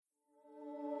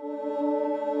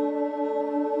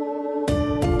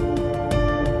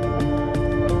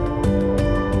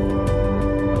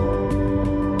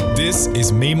This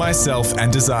is Me, Myself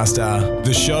and Disaster,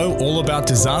 the show all about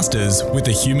disasters with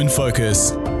a human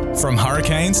focus. From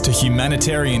hurricanes to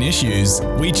humanitarian issues,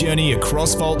 we journey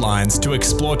across fault lines to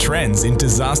explore trends in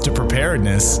disaster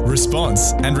preparedness,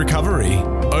 response and recovery.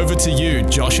 Over to you,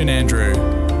 Josh and Andrew.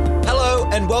 Hello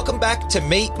and welcome back to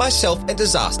Me, Myself and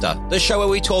Disaster, the show where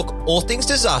we talk all things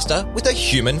disaster with a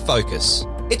human focus.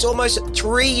 It's almost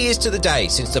 3 years to the day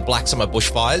since the Black Summer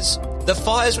bushfires. The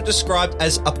fires were described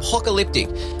as apocalyptic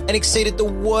and exceeded the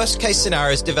worst case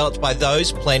scenarios developed by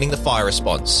those planning the fire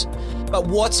response. But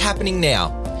what's happening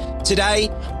now? Today,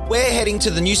 we're heading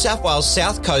to the New South Wales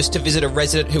South Coast to visit a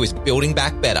resident who is building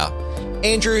back better.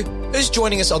 Andrew, who's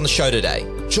joining us on the show today?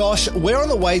 Josh, we're on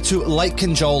the way to Lake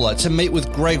Conjola to meet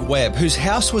with Greg Webb, whose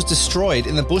house was destroyed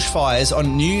in the bushfires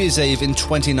on New Year's Eve in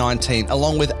 2019,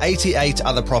 along with 88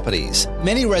 other properties.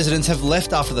 Many residents have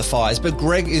left after the fires, but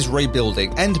Greg is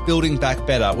rebuilding and building back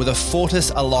better with a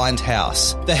Fortis-aligned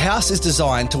house. The house is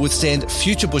designed to withstand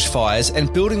future bushfires,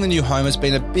 and building the new home has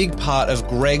been a big part of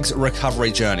Greg's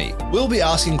recovery journey. We'll be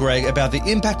asking Greg about the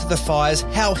impact of the fires,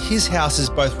 how his house is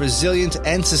both resilient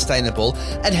and sustainable,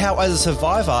 and how, as a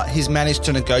survivor, he's managed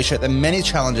to negotiate the many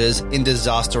challenges in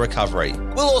disaster recovery.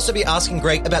 We'll also be asking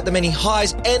Greg about the many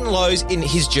highs and lows in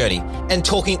his journey and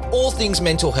talking all things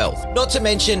mental health, not to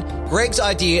mention Greg's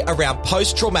idea around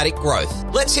post-traumatic growth.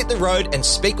 Let's hit the road and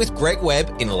speak with Greg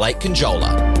Webb in Lake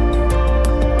Conjola.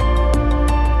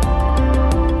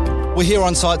 We're here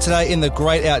on site today in the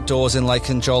great outdoors in Lake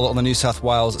Conjola on the New South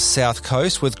Wales South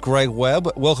Coast with Greg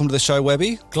Webb. Welcome to the show,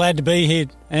 Webby. Glad to be here,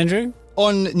 Andrew.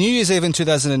 On New Year's Eve in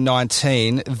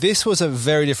 2019, this was a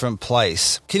very different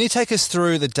place. Can you take us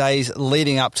through the days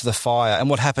leading up to the fire and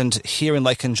what happened here in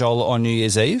Lake Conjola on New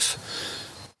Year's Eve?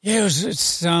 Yeah,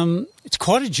 it's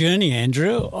quite a journey,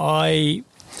 Andrew.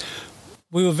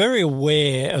 We were very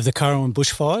aware of the Currowan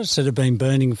bushfires that have been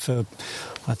burning for,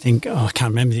 I can't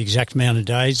remember the exact amount of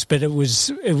days, but it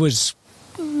was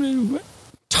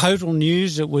total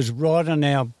news. It was right on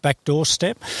our back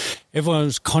doorstep. Everyone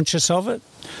was conscious of it.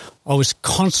 I was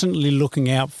constantly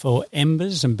looking out for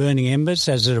embers and burning embers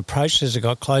as it approached, as it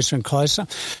got closer and closer.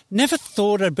 Never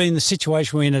thought I'd be in the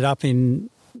situation we ended up in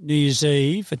New Year's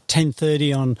Eve at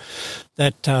 10:30 on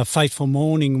that fateful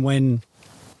morning when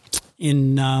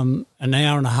in an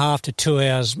hour and a half to 2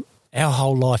 hours, our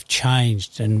whole life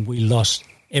changed and we lost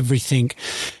everything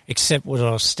except what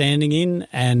I was standing in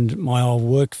and my old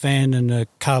work van and a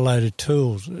carload of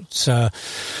tools. It's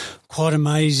quite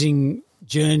amazing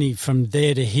journey from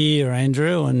there to here,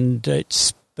 Andrew, and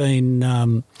it's been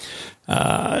the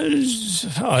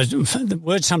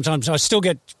word sometimes I still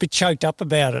get a bit choked up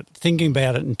about it, thinking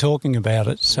about it and talking about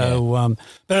it. So,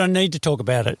 but I need to talk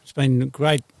about it. It's been a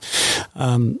great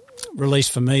release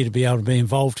for me to be able to be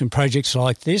involved in projects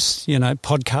like this. You know,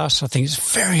 podcasts. I think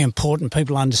it's very important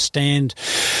people understand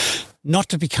not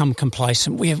to become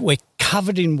complacent. We're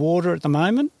covered in water at the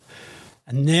moment.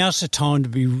 And now's the time to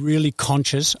be really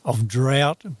conscious of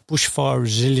drought, bushfire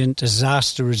resilient,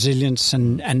 disaster resilience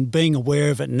and being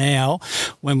aware of it now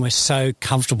when we're so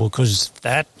comfortable, because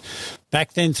that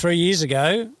back then 3 years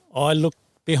ago, I looked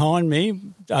behind me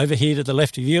over here to the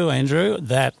left of you, Andrew,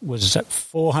 that was at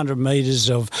 400 metres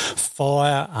of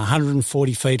fire,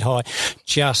 140 feet high,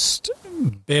 just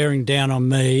bearing down on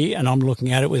me, and I'm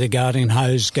looking at it with a garden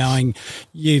hose going,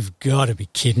 you've got to be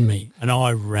kidding me. And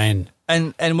I ran.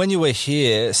 And when you were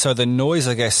here, so the noise,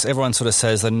 I guess, everyone sort of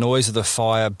says the noise of the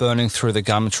fire burning through the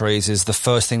gum trees is the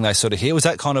first thing they sort of hear. Was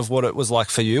that kind of what it was like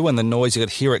for you, when the noise, you could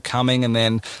hear it coming, and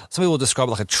then some people describe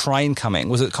it like a train coming?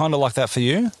 Was it kind of like that for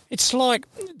you? It's like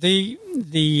the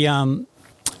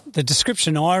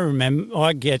description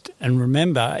I get and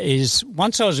remember is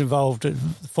once I was involved at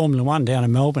Formula One down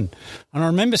in Melbourne, and I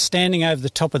remember standing over the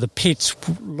top of the pits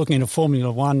looking at a Formula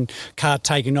One car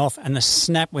taking off, and the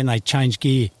snap when they change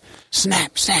gear.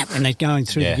 Snap, snap, and they're going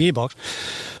through the gearbox.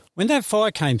 When that fire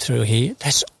came through here,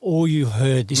 that's all you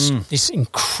heard, this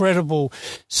incredible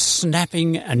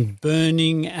snapping and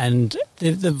burning, and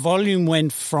the volume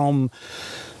went from,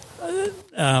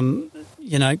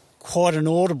 quite an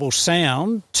audible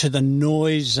sound to the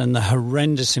noise and the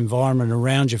horrendous environment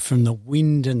around you from the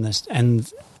wind and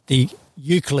the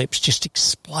eucalypts just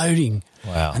exploding.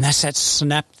 Wow. And that's that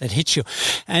snap that hits you.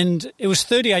 And it was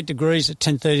 38 degrees at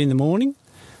 10:30 in the morning.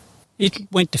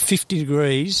 It went to 50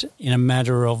 degrees in a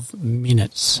matter of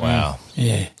minutes. Wow.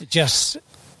 Yeah. Just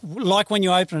like when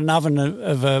you open an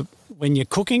oven when you're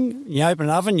cooking, you open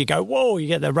an oven, you go, whoa, you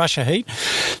get that rush of heat.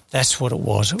 That's what it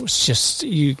was. It was just,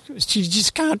 you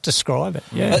just can't describe it.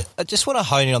 Yeah. I just want to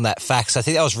hone in on that fact. I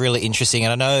think that was really interesting.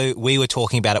 And I know we were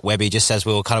talking about it, Webby, just as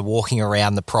we were kind of walking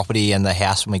around the property and the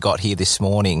house when we got here this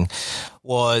morning,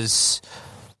 was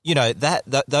you know,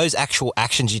 those actual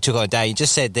actions you took on a day, you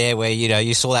just said there where, you know,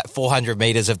 you saw that 400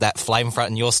 metres of that flame front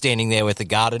and you're standing there with the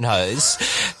garden hose.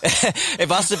 It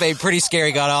must have been pretty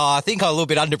scary going, I think I'm a little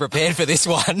bit underprepared for this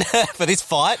one, for this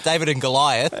fight, David and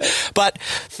Goliath. But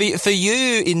for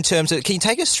you in terms of, can you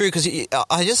take us through, because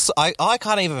I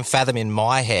can't even fathom in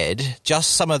my head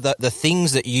just some of the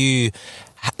things that you,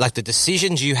 like the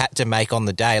decisions you had to make on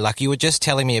the day. Like you were just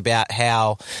telling me about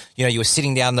how, you know, you were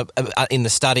sitting down in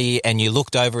the study and you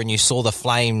looked over and you saw the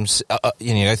flames,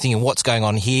 you know, thinking what's going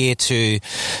on here, to,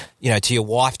 you know, to your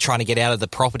wife trying to get out of the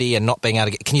property and not being able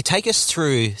to get. Can you take us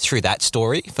through that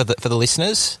story for the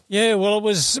listeners? Yeah, well, it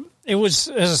was,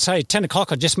 as I say, 10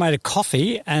 o'clock. I just made a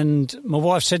coffee and my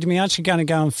wife said to me, aren't you going to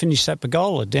go and finish that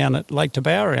pergola down at Lake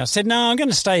Tabourie? I said, no, I'm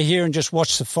going to stay here and just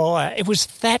watch the fire. It was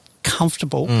that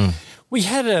comfortable. We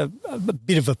had a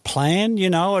bit of a plan, you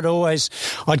know.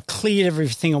 I'd cleared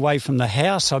everything away from the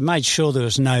house. I made sure there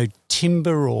was no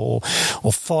timber or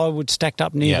firewood stacked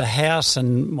up near the house,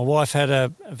 and my wife had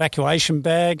an evacuation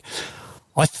bag.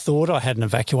 I thought I had an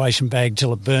evacuation bag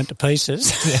till it burnt to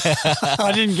pieces.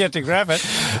 I didn't get to grab it.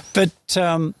 But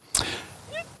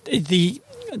the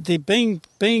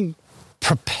being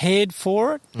prepared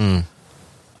for it,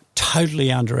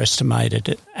 totally underestimated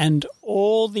it, and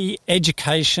all the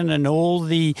education and all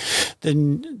the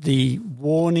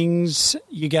warnings.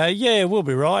 You go, yeah, we'll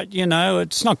be right. You know,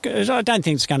 it's not. I don't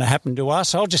think it's going to happen to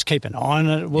us. I'll just keep an eye on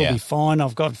it. We'll be fine.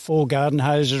 I've got 4 garden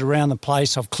hoses around the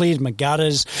place. I've cleared my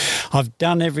gutters. I've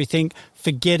done everything.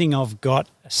 Forgetting I've got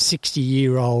a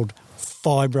 60-year-old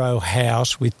fibro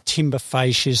house with timber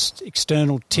fascias,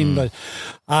 external timber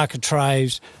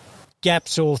architraves,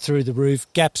 gaps all through the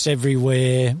roof, gaps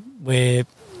everywhere, where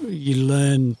you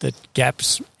learn that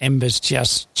embers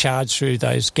just charge through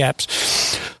those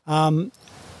gaps.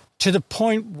 To the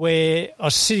point where I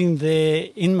was sitting there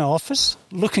in my office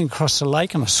looking across the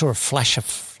lake and I saw a flash of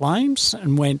flames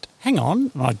and went, hang on.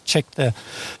 And I checked the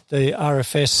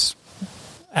RFS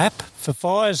app for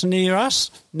fires near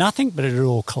us, nothing, but it had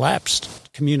all collapsed.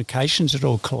 Communications had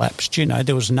all collapsed, you know,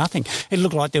 there was nothing. It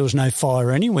looked like there was no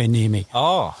fire anywhere near me.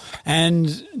 Oh. And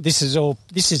this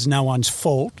is no one's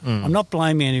fault. I'm not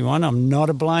blaming anyone. I'm not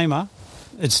a blamer.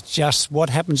 It's just what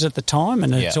happens at the time,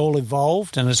 and it's all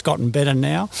evolved and it's gotten better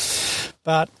now.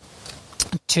 But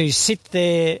to sit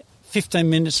there 15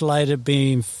 minutes later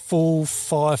being full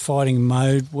firefighting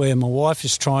mode where my wife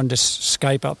is trying to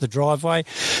escape up the driveway,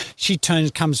 she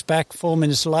comes back 4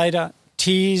 minutes later,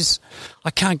 tears.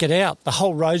 I can't get out. The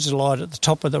whole road's alight at the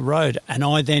top of the road, and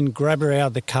I then grab her out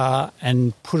of the car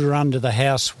and put her under the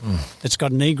house that's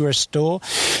got an egress door,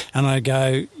 and I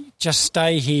go, just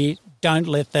stay here. Don't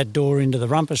let that door into the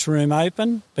rumpus room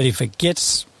open, but if it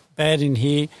gets bad in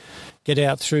here, get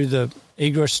out through the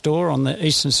egress door on the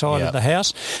eastern side of the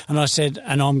house. And I said,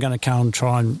 and I'm going to come and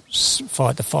try and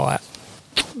fight the fire.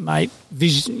 Mate,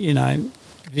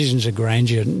 visions of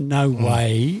grandeur. No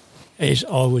way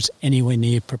I was anywhere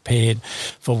near prepared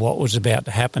for what was about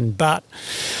to happen. But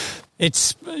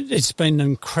it's been an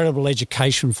incredible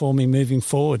education for me moving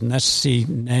forward, and that's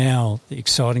the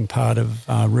exciting part of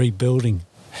rebuilding.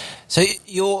 So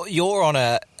you're on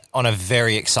a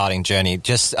very exciting journey.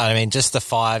 Just the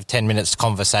 5-10 minutes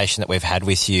conversation that we've had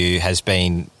with you has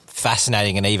been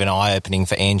fascinating and even eye-opening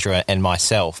for Andrew and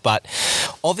myself. But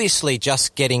obviously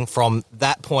just getting from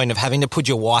that point of having to put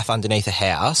your wife underneath a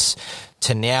house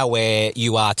to now where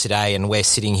you are today and we're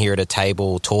sitting here at a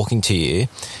table talking to you,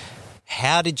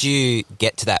 how did you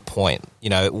get to that point?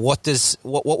 You know, what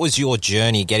was your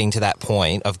journey getting to that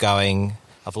point of going,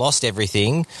 I've lost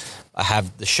everything, I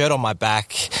have the shirt on my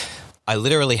back, I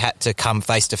literally had to come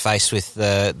face to face with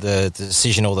the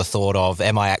decision or the thought of,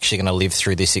 am I actually going to live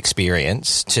through this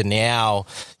experience, to now,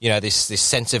 you know, this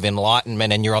sense of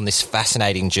enlightenment, and you're on this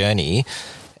fascinating journey.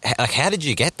 Like, how did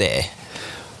you get there?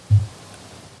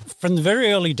 From the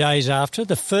very early days after,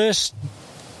 the first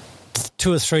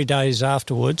 2 or 3 days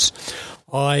afterwards,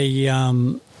 I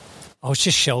was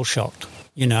just shell-shocked.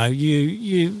 You know,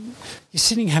 you're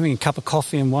sitting having a cup of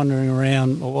coffee and wandering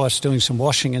around. My wife's doing some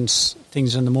washing and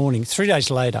things in the morning. 3 days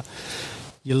later,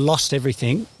 you lost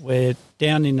everything. We're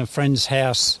down in a friend's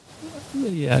house,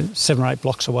 7 or 8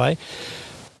 blocks away,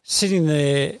 sitting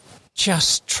there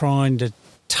just trying to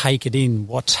take it in,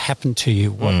 what's happened to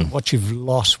you, what you've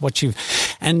lost,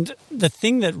 and the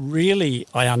thing that really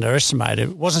I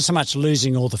underestimated wasn't so much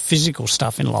losing all the physical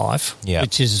stuff in life,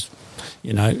 which is,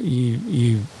 you know,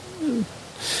 you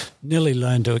nearly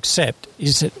learn to accept,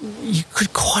 is that you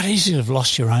could quite easily have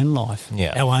lost your own life,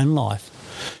 our own life.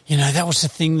 You know, that was the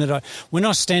thing that when I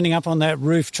was standing up on that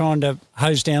roof trying to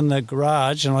hose down the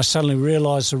garage, and I suddenly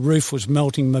realised the roof was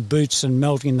melting my boots and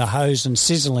melting the hose and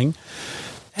sizzling,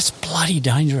 That's bloody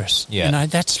dangerous. Yeah. You know,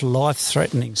 that's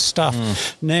life-threatening stuff.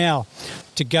 Now,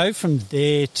 to go from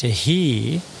there to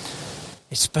here,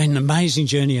 it's been an amazing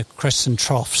journey of crests and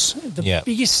troughs. The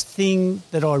biggest thing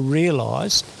that I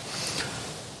realised,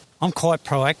 I'm quite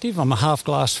proactive. I'm a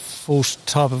half-glass full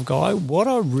type of guy. What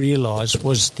I realised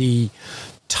was the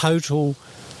total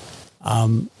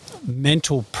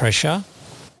mental pressure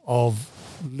of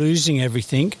losing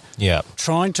everything,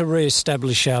 trying to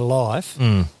re-establish our life,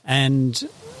 and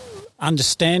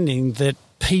understanding that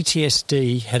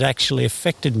PTSD had actually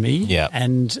affected me,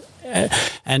 and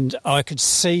I could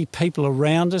see people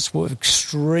around us were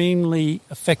extremely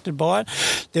affected by it.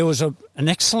 There was an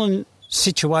excellent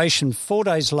situation. 4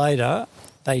 days later,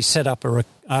 they set up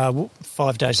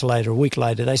 5 days later, a week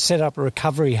later, they set up a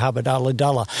recovery hub at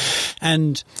Ulladulla,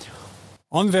 and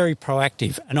I'm very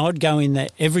proactive, and I'd go in there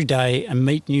every day and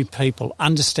meet new people,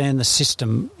 understand the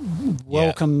system,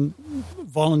 welcome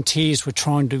volunteers. We're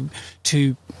trying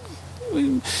to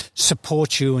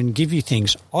support you and give you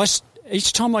things.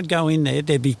 Each time I'd go in there,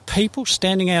 there'd be people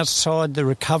standing outside the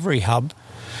recovery hub,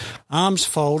 arms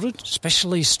folded,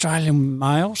 especially Australian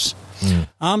males,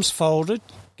 arms folded,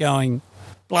 going,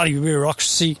 bloody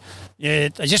bureaucracy, they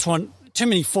just want too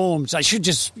many forms. They should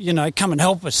just, come and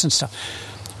help us and stuff.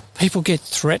 People get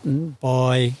threatened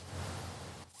by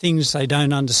things they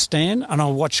don't understand, and I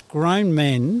watch grown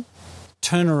men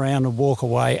turn around and walk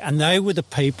away, and they were the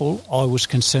people I was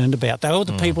concerned about. They were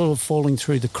the people who were falling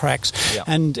through the cracks,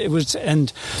 and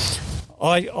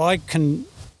I can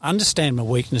understand my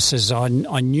weaknesses. I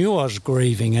knew I was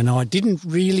grieving, and I didn't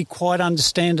really quite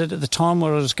understand it at the time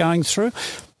what I was going through,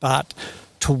 but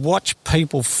to watch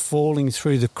people falling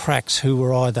through the cracks who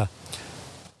were either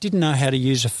didn't know how to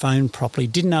use a phone properly,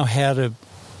 didn't know how to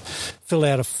fill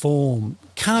out a form,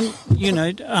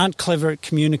 aren't clever at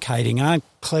communicating, aren't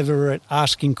clever at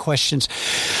asking questions.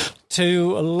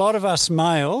 To a lot of us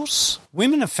males,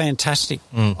 women are fantastic.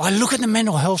 I look at the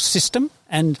mental health system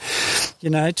and,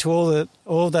 to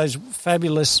all those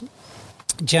fabulous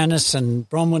Janice and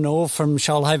Bronwyn, all from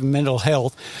Shoalhaven Mental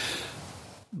Health,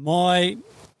 my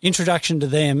introduction to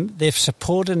them, they've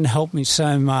supported and helped me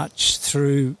so much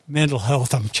through mental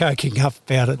health. I'm choking up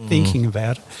about it, thinking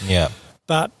about it. Yeah.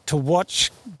 But to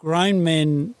watch grown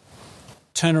men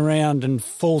turn around and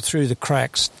fall through the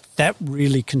cracks, that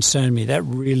really concerned me. That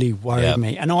really worried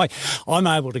me. And I'm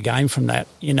able to gain from that,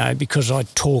 because I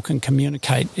talk and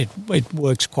communicate. It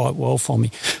works quite well for me.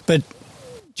 But,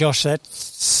 Josh, that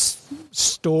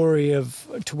story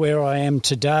to where I am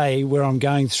today, where I'm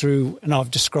going through, and I've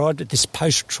described it, this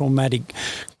post-traumatic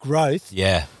growth.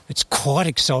 Yeah. It's quite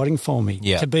exciting for me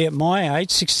to be at my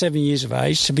age, 6, 7 years of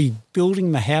age, to be building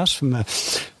my house for my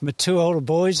 2 older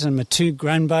boys and my 2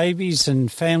 grandbabies and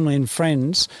family and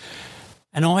friends,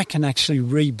 and I can actually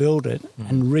rebuild it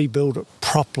and rebuild it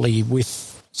properly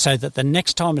so that the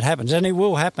next time it happens, and it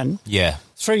will happen. Yeah.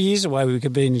 3 years away, we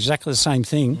could be in exactly the same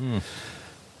thing.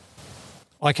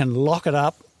 I can lock it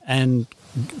up and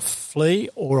flee,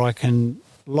 or I can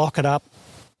lock it up,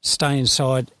 stay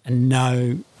inside, and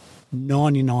know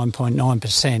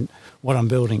 99.9% what I'm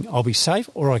building, I'll be safe,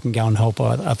 or I can go and help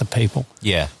other people.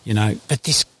 Yeah. But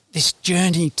this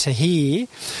journey to here,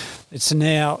 it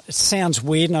sounds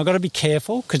weird, and I've got to be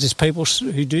careful because there's people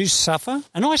who do suffer,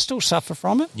 and I still suffer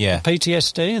from it,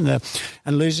 PTSD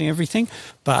and losing everything,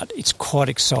 but it's quite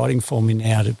exciting for me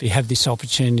now to have this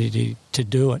opportunity to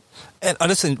do it. And I'm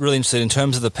just really interested in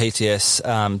terms of the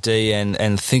PTSD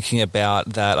and thinking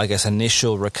about that, I guess,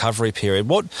 initial recovery period.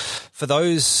 For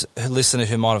those listeners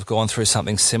who might have gone through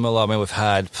something similar, I mean, we've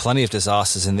had plenty of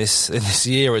disasters in this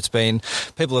year.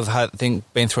 People have been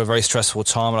through a very stressful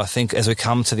time, and I think as we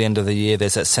come to the end of the year,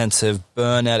 there's that sense of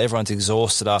burnout. Everyone's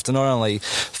exhausted after not only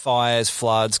fires,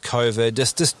 floods, COVID,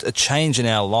 just a change in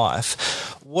our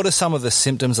life. What are some of the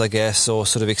symptoms, I guess, or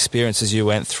sort of experiences you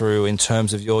went through in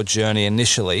terms of your journey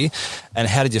initially, and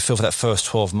how did you feel for that first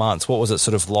 12 months? What was it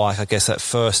sort of like, I guess, that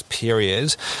first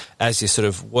period as you sort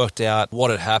of worked out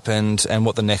what had happened and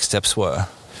what the next steps were?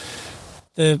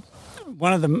 The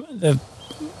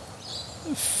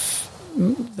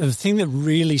thing that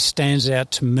really stands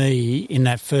out to me in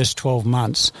that first 12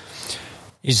 months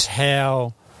is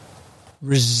how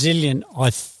resilient I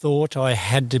thought I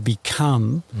had to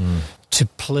become to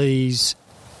please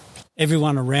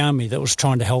everyone around me that was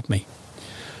trying to help me.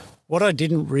 What I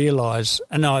didn't realise,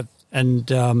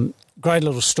 great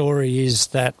little story is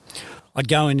that I'd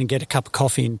go in and get a cup of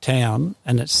coffee in town,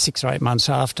 and it's 6 or 8 months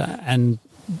after, and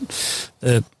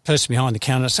the person behind the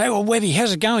counter would say, "Well, Webby,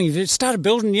 how's it going? Have you started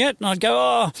building yet?" And I'd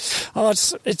go, "Oh,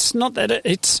 it's not that.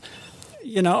 It's,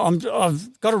 I've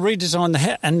got to redesign the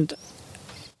house." And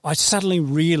I suddenly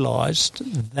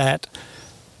realised that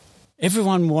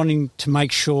everyone wanting to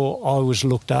make sure I was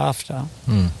looked after,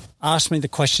 asked me the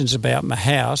questions about my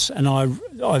house, and I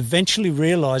eventually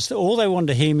realised that all they wanted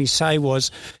to hear me say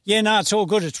was, yeah, no, it's all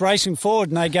good, it's racing forward.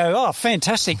 And they go, oh,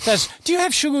 fantastic. Do you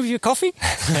have sugar with your coffee?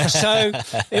 So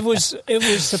it was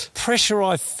the pressure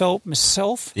I felt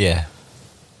myself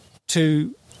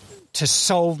to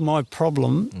solve my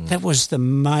problem. That was the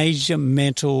major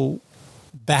mental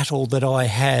battle that I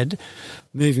had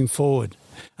moving forward.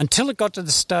 Until it got to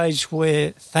the stage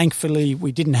where, thankfully,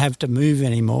 we didn't have to move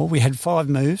anymore. We had 5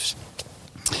 moves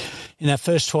in our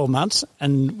first 12 months,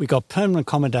 and we got permanent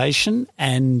accommodation,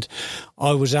 and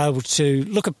I was able to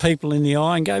look at people in the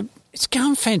eye and go, it's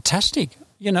going fantastic.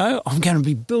 You know, I'm going to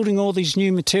be building all these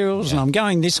new materials, and I'm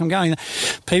going this, I'm going that.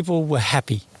 People were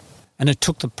happy. And it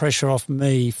took the pressure off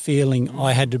me feeling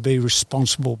I had to be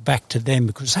responsible back to them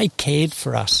because they cared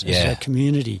for us as a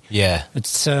community. Yeah,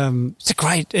 it's a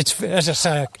great. It's, as I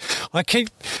say, I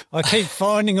keep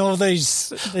finding all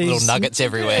these little nuggets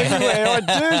everywhere. I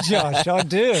do, Josh. I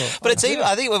do. But it's even.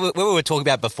 I think when we were talking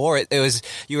about before, it was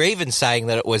you were even saying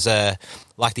that it was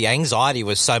like the anxiety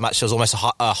was so much, it was almost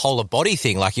a whole of body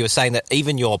thing. Like you were saying that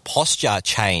even your posture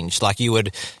changed. Like you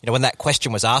would, when that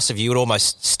question was asked of you, you would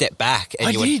almost step back.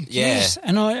 And yes.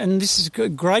 And this is a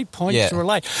great point to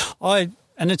relate.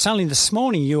 And it's only this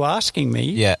morning you asking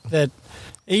me that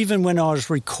even when I was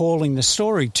recalling the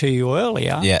story to you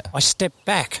earlier, I stepped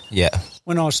back. Yeah.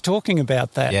 When I was talking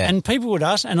about that. Yeah. And people would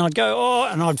ask, and I'd go,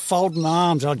 and I'd fold my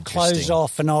arms, I'd close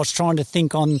off, and I was trying to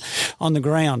think on the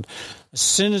ground. As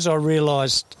soon as I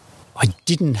realised I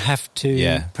didn't have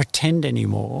to pretend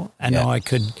anymore and I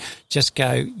could just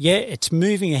go, it's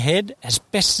moving ahead as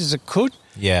best as it could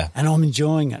and I'm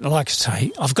enjoying it. Like I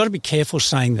say, I've got to be careful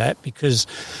saying that because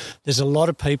there's a lot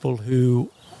of people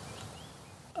who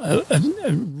are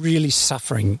really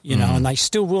suffering, and they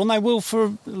still will, and they will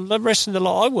for the rest of their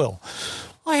life. I will.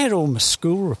 I had all my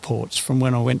school reports from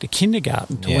when I went to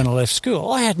kindergarten to when I left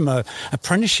school. I had my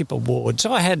apprenticeship awards.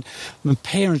 I had my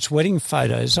parents' wedding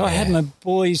photos. I had my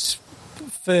boy's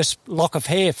first lock of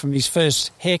hair from his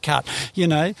first haircut.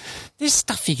 There's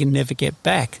stuff you can never get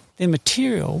back. They're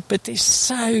material, but they're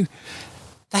so...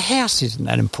 The house isn't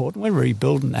that important. We're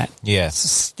rebuilding that. Yeah.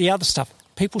 It's the other stuff.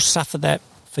 People suffer that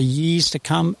for years to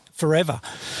come, forever.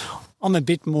 I'm a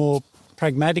bit more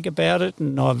pragmatic about it,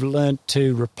 and I've learnt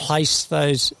to replace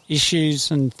those issues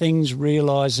and things,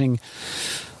 realising,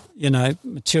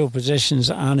 material possessions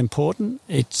aren't important.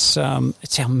 It's our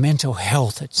mental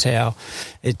health.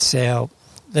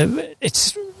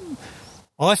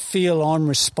 I feel I'm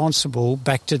responsible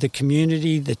back to the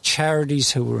community, the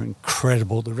charities who were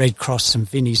incredible, the Red Cross and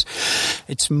Vinnies.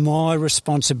 It's my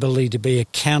responsibility to be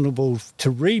accountable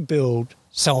to rebuild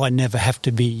so I never have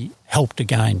to be helped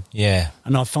again. Yeah.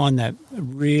 And I find that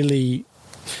really,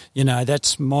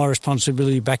 that's my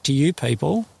responsibility back to you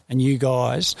people and you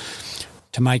guys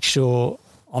to make sure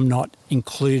I'm not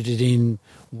included in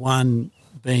one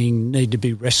need to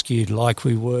be rescued like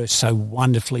we were so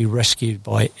wonderfully rescued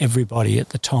by everybody at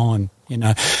the time,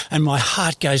 And my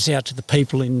heart goes out to the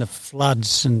people in the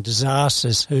floods and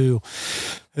disasters who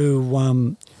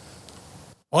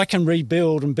I can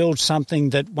rebuild and build something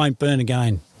that won't burn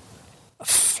again. A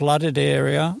flooded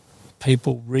area,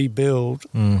 people rebuild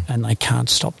and they can't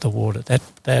stop the water.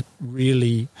 That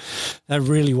really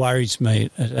worries me.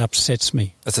 It upsets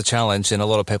me. That's a challenge, and a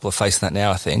lot of people are facing that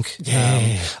now, I think.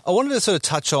 Yeah. I wanted to sort of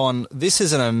touch on, this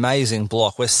is an amazing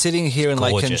block. We're sitting here in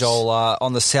Lake Conjola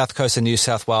on the south coast of New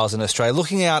South Wales in Australia,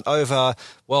 looking out over,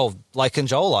 Lake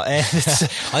Conjola. And I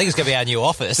think it's going to be our new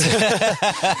office.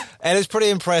 And it's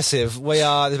pretty impressive. There's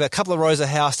about a couple of rows of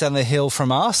house down the hill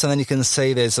from us, and then you can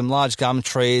see there's some large gum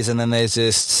trees, and then there's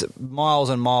just miles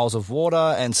and miles of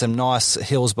water and some nice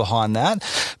hills behind that.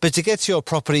 But to get to your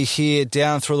property here,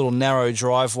 down through a little narrow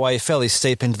driveway, fairly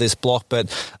steep into this block, but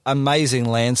amazing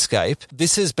landscape.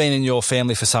 This has been in your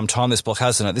family for some time, this block,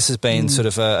 hasn't it? This has been sort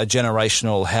of a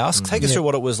generational house. Take us through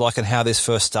what it was like and how this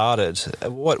first started.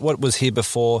 What was here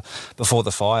before the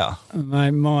fire?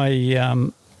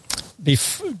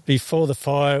 Before the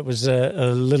fire, it was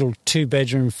a little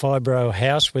 2-bedroom fibro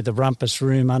house with a rumpus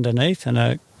room underneath,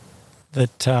 and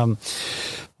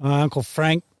my Uncle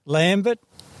Frank Lambert,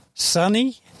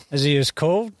 Sonny, as he was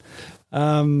called,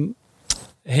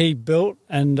 he built,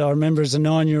 and I remember as a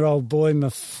 9-year-old boy,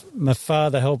 my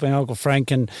father helping Uncle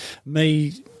Frank and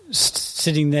me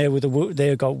sitting there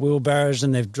they've got wheelbarrows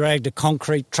and they've dragged a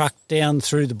concrete truck down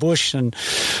through the bush and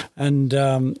I'm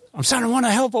saying, I want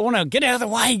to help, I want to get out of the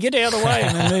way,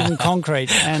 and they're moving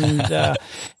concrete. And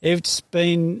it's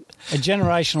been a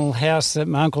generational house that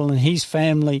my uncle and his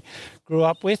family grew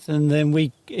up with, and then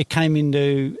it came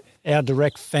into our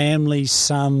direct family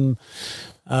some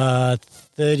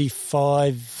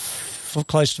 35,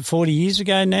 close to 40 years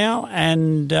ago now,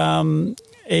 and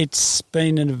it's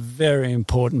been a very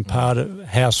important part of the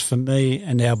house for me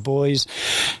and our boys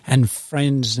and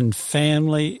friends and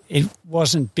family. It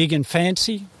wasn't big and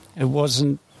fancy. It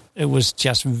wasn't. It was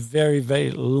just very,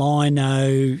 very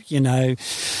lino,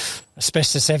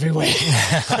 asbestos everywhere.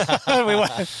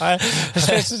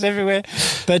 Asbestos everywhere.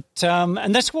 But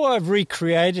and that's why I've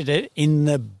recreated it in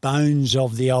the bones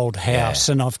of the old house,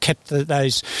 and I've kept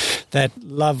that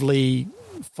lovely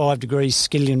 5-degree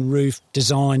skillion roof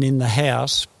design in the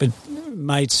house, but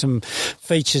made some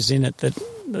features in it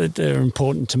that are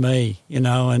important to me,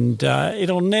 and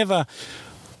it'll never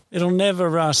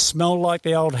smell like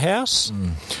the old house.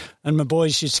 And my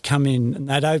boys used to come in and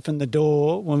they'd open the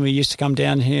door when we used to come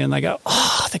down here and they go,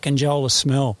 "Oh, the Conjola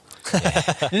smell."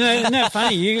 Yeah. Isn't that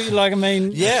funny?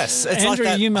 Yes, it's Andrew,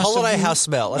 like that holiday house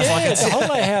smell. It's a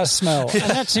holiday house smell, and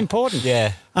that's important.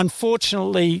 Yeah.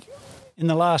 Unfortunately, in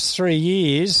the last 3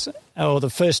 years, or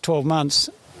the first 12 months,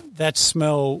 that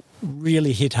smell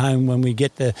really hit home when we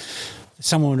get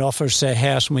someone would offer us their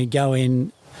house and we go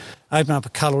in, open up a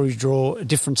cutlery drawer, a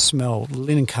different smell,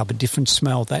 linen cupboard, different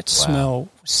smell. That smell,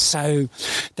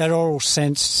 that oral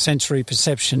sensory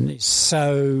perception is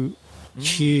so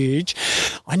huge.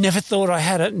 I never thought I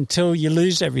had it until you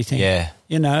lose everything. Yeah.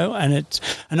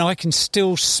 And I can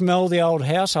still smell the old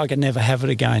house. I can never have it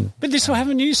again. But this will have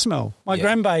a new smell. My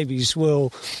grandbabies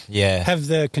will have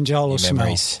the Conjola smell,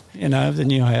 memories. Of the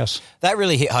new house. That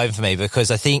really hit home for me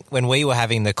because I think when we were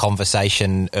having the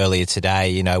conversation earlier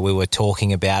today, we were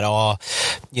talking about,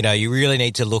 you really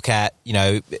need to look at,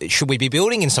 should we be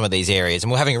building in some of these areas?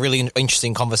 And we're having a really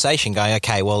interesting conversation going,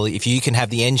 okay, well, if you can have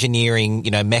the engineering,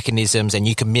 mechanisms and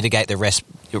you can mitigate the risk,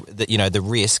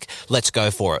 let's go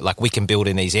for it. Like we can build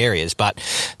in these areas. But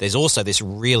there's also this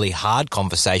really hard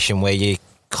conversation where you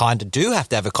kind of do have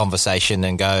to have a conversation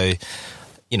and go,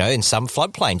 in some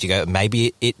floodplains, you go,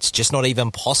 maybe it's just not even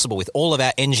possible with all of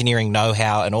our engineering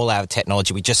know-how and all our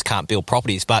technology, we just can't build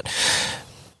properties. But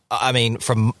I mean,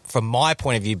 from my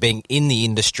point of view, being in the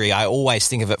industry, I always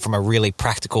think of it from a really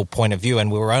practical point of view.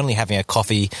 And we were only having a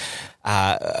coffee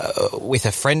with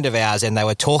a friend of ours, and they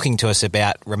were talking to us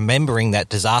about remembering that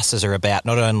disasters are about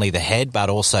not only the head, but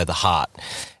also the heart.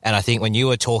 And I think when you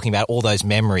were talking about all those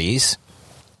memories,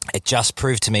 it just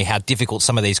proved to me how difficult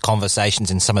some of these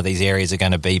conversations in some of these areas are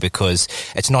going to be, because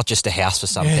it's not just a house for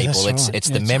some people. It's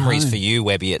the memories for you,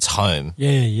 Webby. It's home.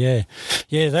 Yeah.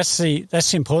 That's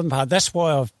the important part. That's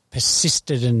why I've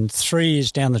persisted, and 3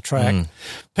 years down the track,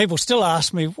 people still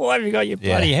ask me, "Why have you got your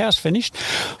bloody house finished?"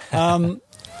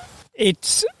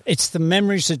 It's the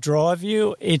memories that drive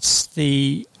you. It's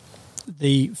the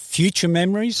future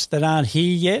memories that aren't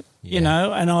here yet,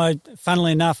 and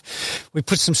funnily enough, we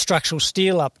put some structural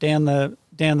steel up down the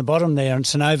bottom there, and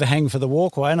it's an overhang for the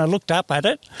walkway, and I looked up at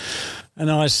it and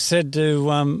I said to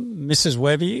Mrs.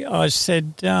 Webby, I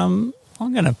said, I'm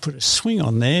going to put a swing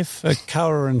on there for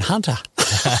Koa and Hunter.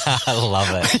 I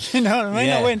love it. You know what I mean?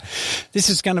 Yeah. I went, this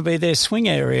is going to be their swing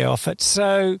area off it.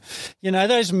 So,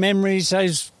 those memories,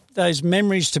 those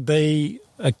memories to be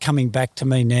are coming back to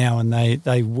me now, and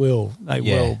they will. But,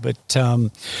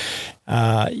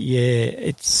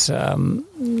 it's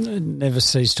it never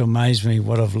ceased to amaze me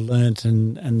what I've learnt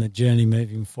and the journey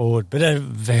moving forward. But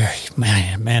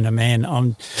man,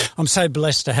 I'm so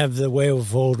blessed to have the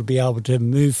wherewithal to be able to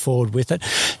move forward with it.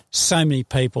 So many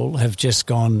people have just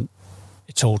gone,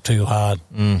 it's all too hard.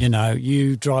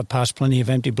 You drive past plenty of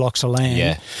empty blocks of land.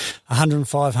 Yeah.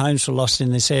 105 homes were lost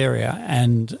in this area,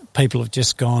 and people have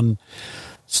just gone,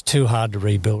 it's too hard to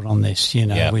rebuild on this.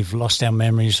 We've lost our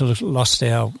memories, lost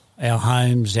our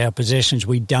homes, our possessions.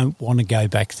 We don't want to go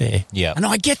back there. Yeah. And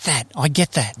I get that.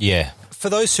 Yeah. For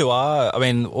those who are,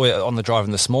 we're on the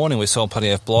drive-in this morning, we saw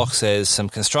plenty of blocks. There's some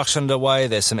construction underway.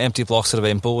 There's some empty blocks that have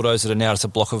been bulldozed that are now just a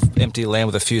block of empty land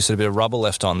with a few sort of bit of rubble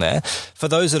left on there. For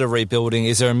those that are rebuilding,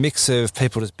 is there a mix of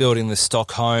people just building the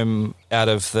stock home out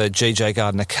of the GJ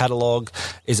Gardner catalogue?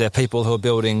 Is there people who are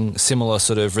building similar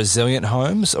sort of resilient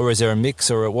homes, or is there a mix,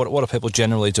 or what are people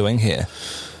generally doing here?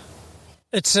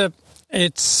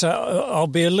 I'll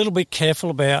be a little bit careful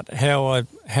about how I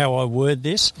word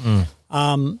this.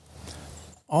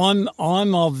 I'm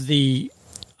of the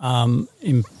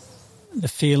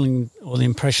feeling or the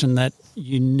impression that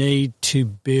you need to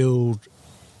build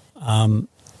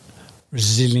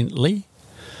resiliently,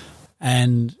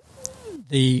 and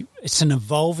it's an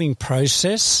evolving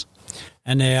process,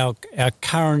 and our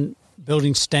current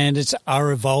building standards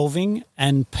are evolving,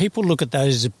 and people look at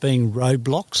those as being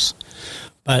roadblocks,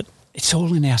 but it's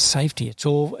all in our safety. It's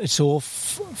all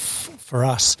for for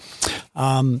us.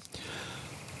 I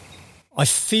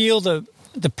feel the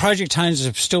project owners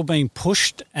are still being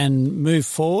pushed and moved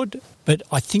forward, but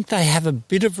I think they have a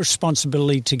bit of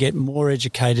responsibility to get more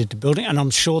educated to building, and I'm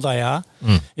sure they are.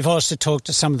 If I was to talk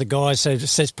to some of the guys,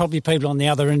 there's probably people on the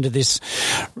other end of this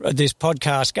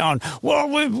podcast going, well,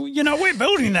 we're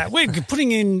building that. We're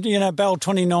putting in, BAL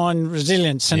 29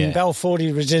 resilience and BAL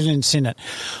 40 resilience in it.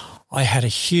 I had a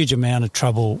huge amount of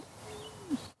trouble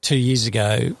 2 years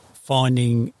ago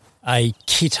finding a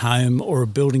kit home or a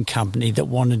building company that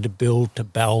wanted to build to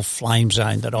BAL flame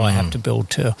zone that I have to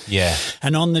build to. Yeah.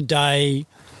 And on the day,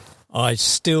 I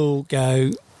still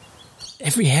go,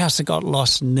 every house that got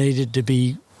lost needed to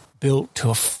be built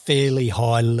to a fairly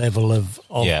high level of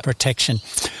protection.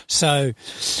 So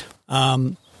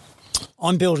I'm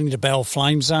building to BAL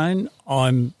flame zone.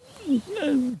 I'm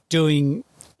doing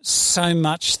so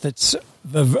much that's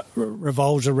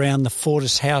revolves around the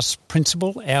Fortis House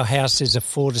principle. Our house is a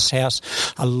Fortis House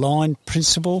aligned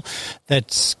principle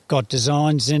that's got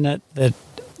designs in it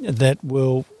that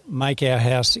will make our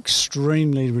house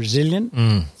extremely resilient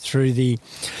through the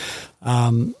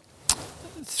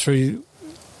through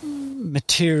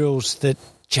materials that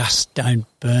just don't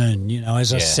burn.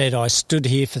 As I said, I stood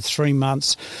here for 3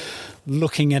 months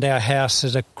looking at our house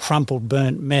as a crumpled,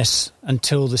 burnt mess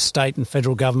until the state and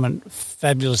federal government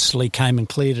fabulously came and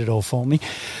cleared it all for me.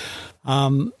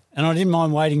 And I didn't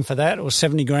mind waiting for that. It was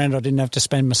 $70,000 I didn't have to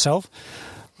spend myself.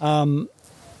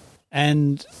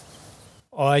 And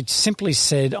I simply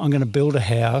said, I'm going to build a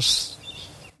house.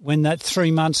 When that 3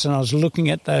 months and I was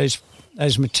looking at those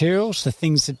materials, the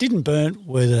things that didn't burn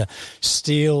were the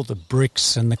steel, the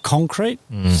bricks and the concrete.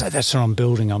 So that's what I'm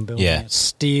building. I'm building a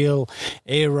steel,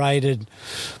 aerated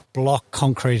block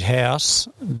concrete house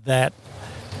that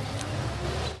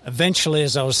eventually,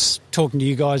 as I was talking to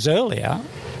you guys earlier,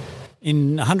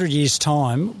 in 100 years'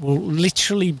 time will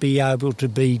literally be able to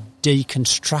be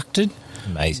deconstructed,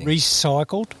 amazing,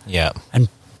 recycled,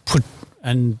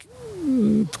 and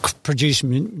produce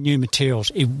new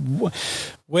materials.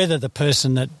 Whether the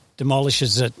person that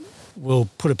demolishes it will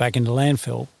put it back into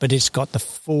landfill, but it's got the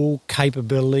full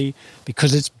capability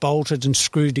because it's bolted and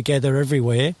screwed together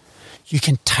everywhere. You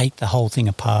can take the whole thing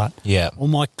apart. Yeah. All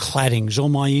my claddings, all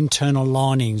my internal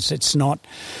linings. It's not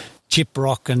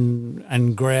gyprock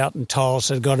and grout and tiles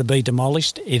that have got to be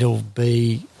demolished. It'll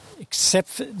be, except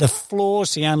for the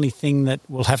floor's the only thing that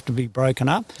will have to be broken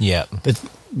up. Yeah. But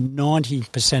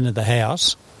 90% of the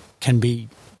house can be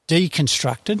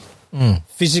deconstructed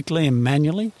physically and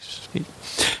manually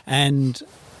and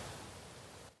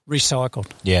recycled.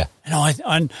 Yeah.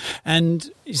 And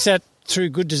is that through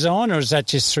good design or is that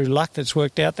just through luck that's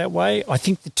worked out that way? I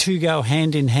think the two go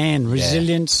hand in hand.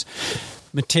 Resilience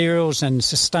materials and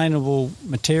sustainable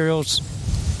materials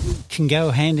can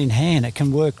go hand in hand. It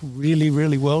can work really,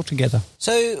 really well together.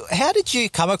 So how did you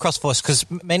come across Fortis?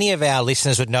 Because many of our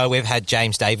listeners would know we've had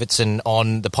James Davidson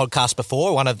on the podcast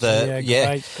before, one of the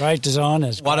great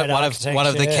designers, one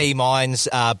of the key minds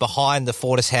behind the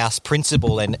Fortis House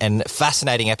principle, and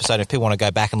fascinating episode. If people want to go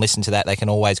back and listen to that, they can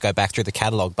always go back through the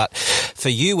catalogue. But for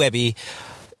you, Webby,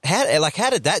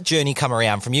 how did that journey come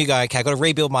around from you going, okay, I've got to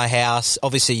rebuild my house?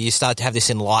 Obviously, you start to have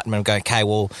this enlightenment of going, okay,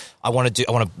 well, I want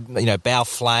to BAL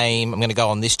flame. I'm going to go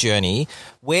on this journey.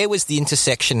 Where was the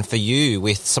intersection for you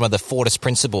with some of the Fortis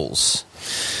principles?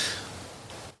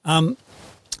 How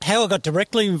I got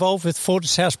directly involved with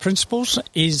Fortis House principles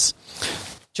is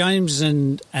James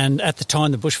and at the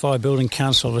time the Bushfire Building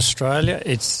Council of Australia.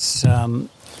 It's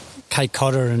Kate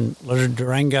Cotter and Lotta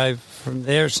Durango from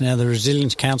there. It's now the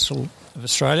Resilience Council of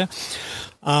Australia,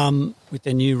 with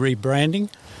their new rebranding.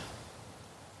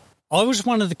 I was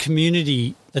one of the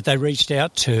community that they reached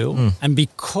out to, and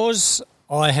because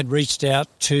I had reached out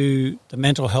to the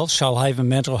mental health, Shoalhaven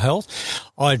Mental Health,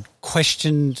 I'd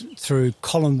questioned through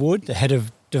Colin Wood, the head of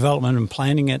development and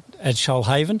planning at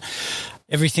Shoalhaven,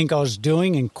 everything I was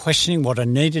doing and questioning what I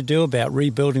needed to do about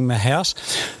rebuilding my house.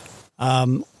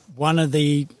 One of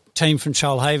the team from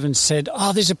Shoalhaven said,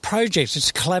 there's a project. It's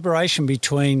a collaboration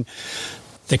between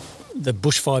the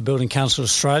Bushfire Building Council of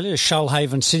Australia,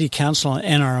 Shoalhaven City Council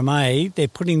and NRMA. They're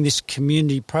putting this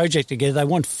community project together. They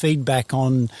want feedback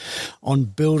on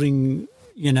building,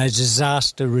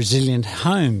 disaster resilient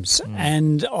homes.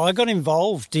 And I got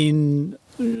involved in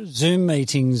Zoom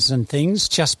meetings and things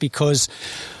just because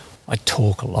I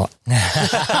talk a lot. I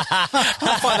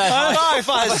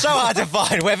find it so hard to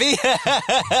find, Webby.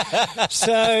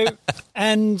 So,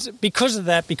 and because of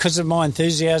that, because of my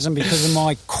enthusiasm, because of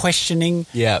my questioning,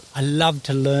 I love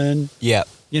to learn. Yeah.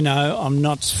 I'm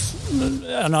not,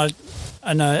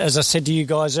 and as I said to you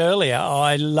guys earlier,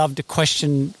 I love to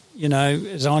question, you know,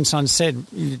 as Einstein said,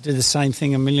 you do the same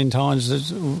thing a million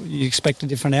times, you expect a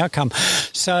different outcome.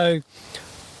 So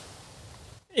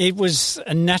it was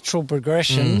a natural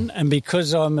progression, and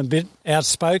because I'm a bit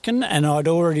outspoken and I'd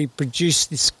already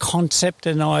produced this concept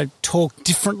and I talk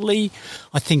differently,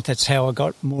 I think that's how I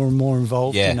got more and more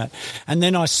involved in it. And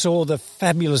then I saw the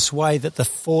fabulous way that the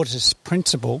Fortis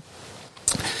principle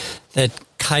that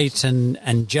Kate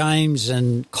and James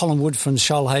and Colin Wood from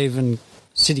Shoalhaven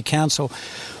City Council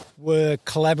were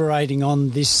collaborating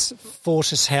on this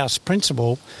Fortis House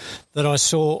principle, that I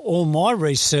saw all my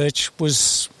research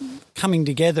was coming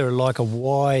together like a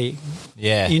Y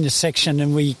intersection,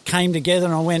 and we came together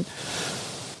and I went,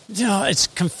 you know, it's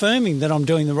confirming that I'm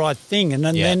doing the right thing. And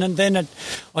then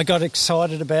I got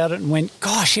excited about it and went,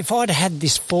 gosh, if I'd had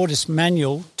this Fortis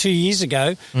manual 2 years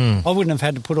ago, I wouldn't have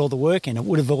had to put all the work in. It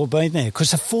would have all been there,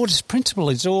 because the Fortis principle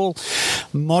is all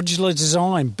modular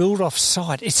design, build off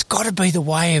site. It's got to be the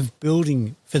way of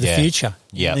building for the future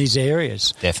in these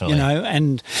areas. Definitely. You know,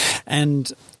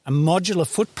 and a modular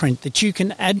footprint that you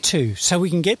can add to, so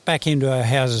we can get back into our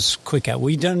houses quicker.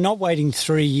 We're not waiting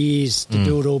 3 years to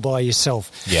do it all by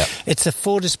yourself. Yeah. It's the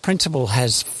Fortis principle,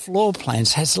 has floor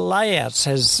plans, has layouts,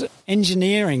 has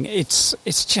engineering. It's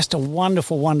just a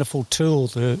wonderful, wonderful tool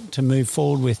to move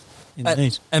forward with.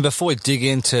 And before we dig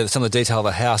into some of the detail of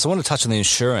the house, I want to touch on the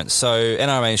insurance. So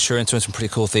NRMA Insurance doing some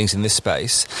pretty cool things in this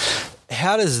space.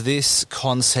 How does this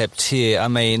concept here, I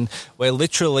mean, we're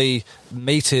literally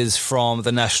metres from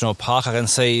the national park. I can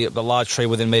see the large tree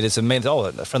within metres of metres. Oh,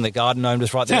 a friendly garden gnome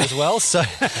just right there as well. So,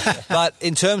 but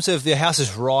in terms of the house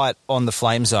is right on the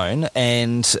flame zone,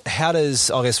 and how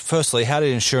does, I guess, firstly, how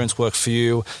did insurance work for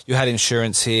you? You had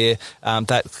insurance here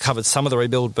that covered some of the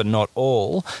rebuild, but not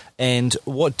all. And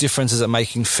what difference is it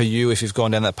making for you if you've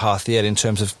gone down that path yet in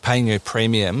terms of paying your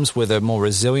premiums with a more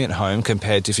resilient home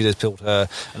compared to if you just built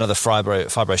another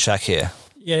fibro shack here?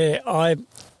 Yeah, I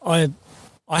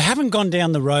haven't gone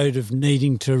down the road of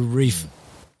needing to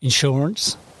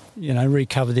insurance, you know,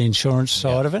 recover the insurance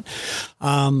side of it.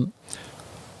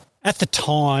 At the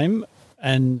time,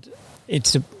 and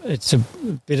it's a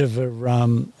bit of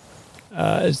a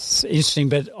it's interesting,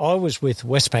 but I was with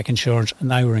Westpac Insurance and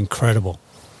they were incredible.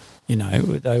 You know,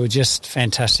 they were just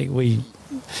fantastic. They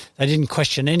didn't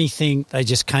question anything. They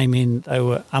just came in. They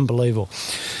were unbelievable.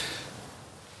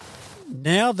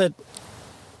 Now that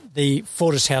the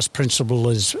Fortis House principle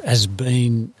has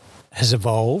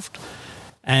evolved,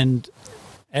 and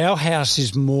our house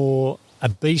is more a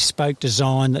bespoke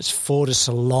design that's Fortis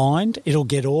aligned. It'll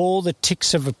get all the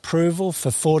ticks of approval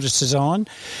for Fortis design.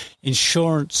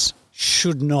 Insurance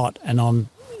should not, and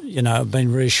I've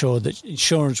been reassured that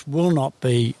insurance will not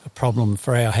be a problem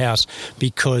for our house,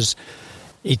 because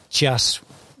it just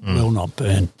will not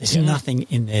burn. There's nothing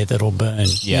in there that'll burn,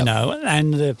 you know.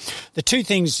 And the two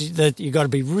things that you've got to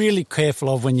be really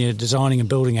careful of when you're designing and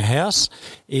building a house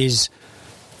is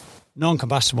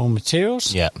non-combustible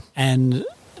materials and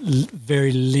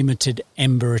very limited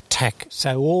ember attack.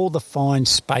 So all the fine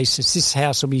spaces, this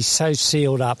house will be so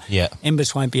sealed up,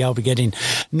 embers won't be able to get in.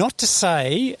 Not to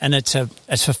say, and it's for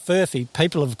Furphy,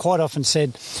 people have quite often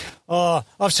said, oh,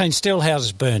 I've seen still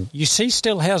houses burn. You see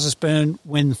still houses burn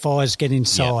when fires get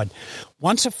inside.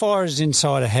 Once a fire is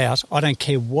inside a house, I don't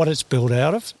care what it's built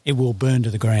out of, it will burn to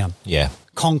the ground.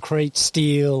 Concrete,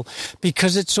 steel,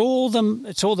 because it's all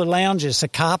the lounges, the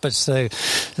carpets, the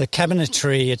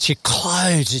cabinetry, it's your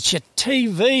clothes, it's your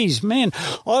TVs. Man,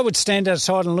 I would stand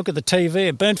outside and look at the TV.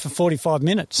 It burnt for 45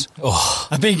 minutes.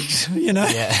 A big, big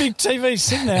TV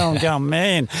sitting there and going,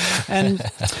 man. And,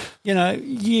 you know,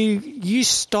 you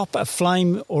stop a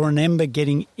flame or an ember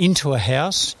getting into a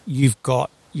house, you've got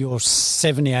your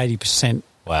 70, 80%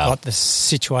 got the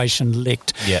situation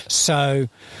licked. So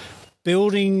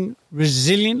building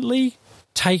resiliently,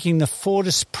 taking the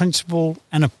Fortis principle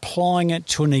and applying it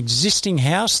to an existing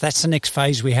house, that's the next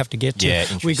phase we have to get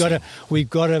to. We've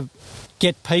got to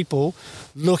get people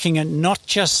looking at not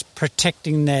just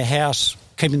protecting their house,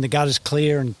 keeping the gutters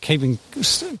clear and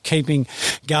keeping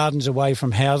gardens away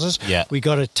from houses. We've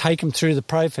got to take them through the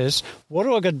process. What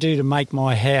do I got to do to make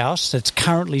my house that's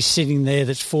currently sitting there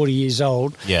that's 40 years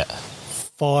old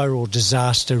fire or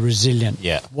disaster resilient?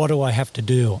 What do I have to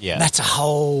do?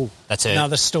 That's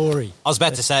another story. I was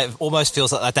about to say, it almost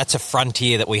feels like that's a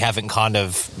frontier that we haven't kind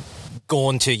of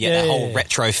gone to yet, the whole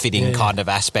retrofitting kind of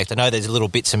aspect. I know there's little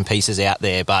bits and pieces out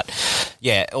there, but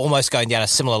almost going down a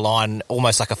similar line,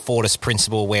 almost like a Fortis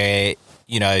principle where,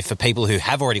 you know, for people who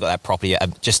have already got that property,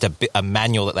 just a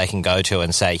manual that they can go to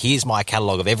and say, here's my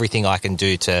catalogue of everything I can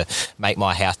do to make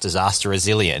my house disaster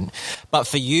resilient. But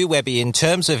for you, Webby, in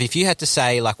terms of if you had to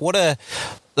say,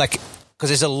 because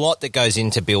there's a lot that goes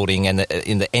into building and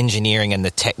in the engineering and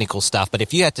the technical stuff. But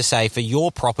if you had to say for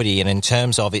your property and in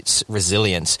terms of its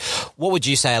resilience, what would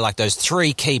you say are like those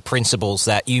 3 key principles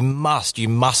that you must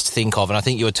think of? And I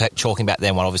think you were talking about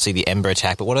them, one obviously the Ember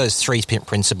attack, but what are those 3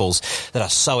 principles that are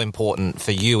so important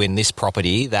for you in this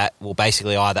property that will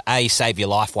basically either A, save your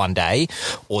life one day,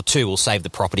 or 2, will save the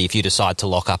property if you decide to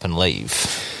lock up and leave?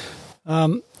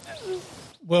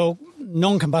 Well,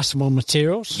 non-combustible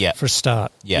materials, for a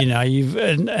start. Yeah. You know,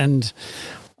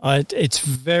 it's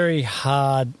very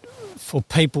hard for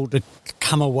people to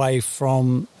come away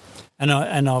from,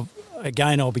 I'll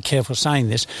be careful saying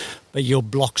this, but your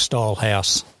block style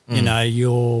house. You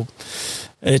know,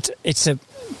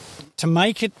 to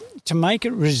make it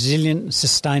resilient and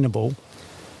sustainable.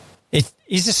 It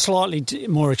is a slightly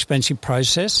more expensive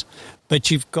process, but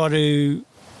you've got to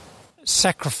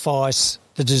sacrifice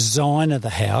the design of the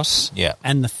house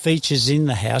and the features in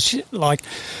the house. Like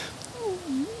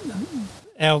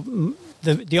the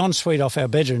ensuite off our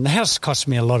bedroom, the house cost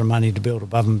me a lot of money to build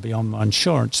above and beyond my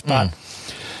insurance, but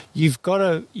you've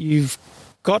got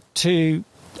to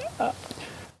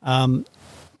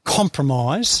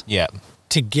compromise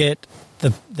to get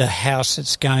the house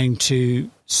that's going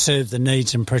to serve the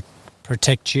needs and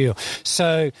protect you.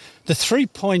 So the 3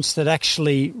 points that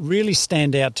actually really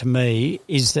stand out to me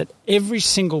is that every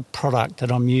single product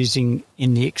that I'm using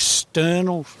in the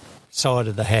external side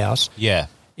of the house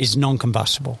is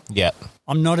non-combustible.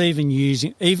 I'm not even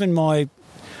using, even my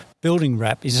building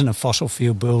wrap isn't a fossil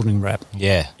fuel building wrap.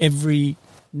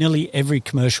 Nearly every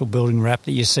commercial building wrap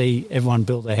that you see everyone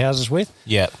build their houses with,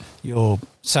 you're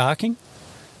sarking,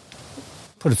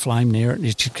 put a flame near it, and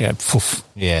it should go poof.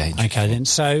 Okay, then.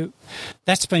 So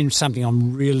that's been something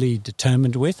I'm really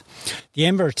determined with. The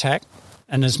Ember attack,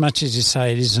 and as much as you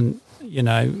say it isn't, you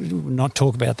know, not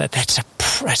talk about that,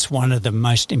 that's one of the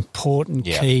most important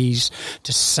keys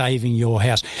to saving your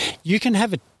house. You can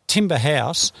have a timber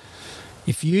house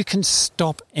if you can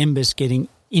stop embers getting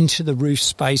into the roof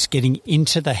space, getting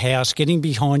into the house, getting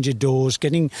behind your doors,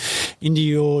 getting into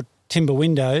your timber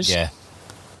windows.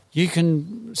 You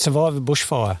can survive a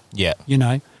bushfire, you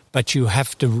know, but you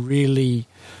have to really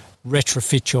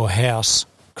retrofit your house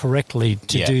correctly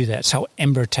to do that. So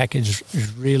Ember attack is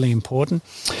really important.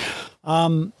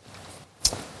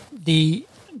 The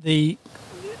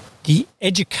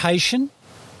education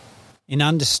in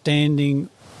understanding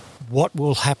what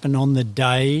will happen on the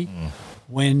day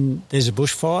when there's a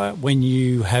bushfire, when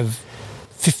you have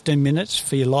 15 minutes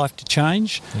for your life to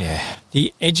change.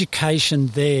 The education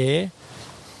there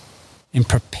in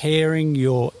preparing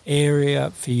your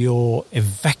area for your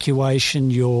evacuation,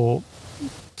 your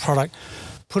product.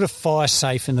 Put a fire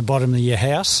safe in the bottom of your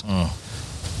house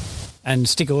and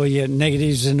stick all your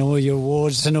negatives and all your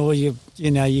awards and all your,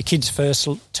 you know, your kid's first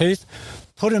tooth.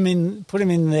 Put them in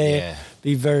there.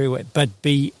 Be very wet, but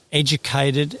be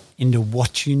educated into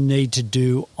what you need to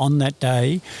do on that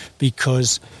day,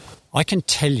 because I can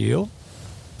tell you,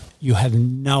 you have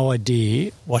no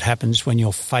idea what happens when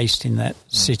you're faced in that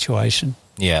situation.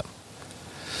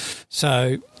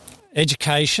 So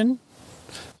education,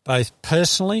 both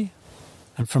personally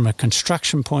and from a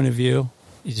construction point of view,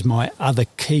 is my other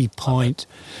key point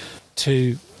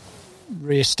to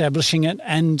re-establishing it,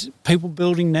 and people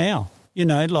building now. You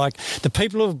know, like the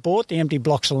people who have bought the empty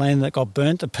blocks of land that got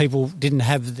burnt, the people didn't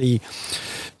have the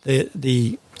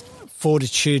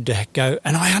fortitude to go,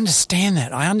 and I understand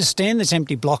that. I understand there's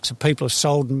empty blocks that people have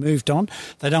sold and moved on.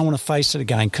 They don't want to face it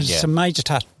again because it's a major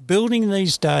task. Building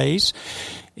these days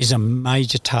is a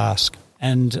major task,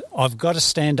 and I've got to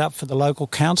stand up for the local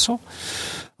council.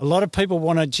 A lot of people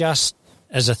want to just,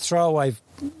 as a throwaway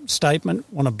statement,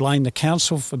 want to blame the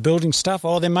council for building stuff.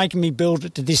 Oh, they're making me build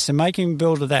it to this, they're making me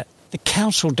build to that. The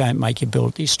council don't make you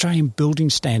build. The Australian building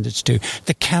standards do.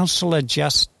 The council are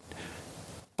just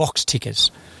box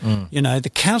tickers. You know, the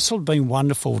council have been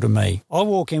wonderful to me. I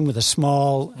walk in with a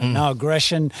smile and no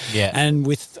aggression and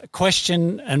with a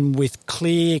question and with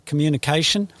clear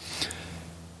communication.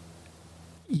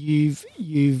 You've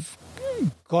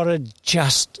got to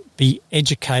just be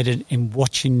educated in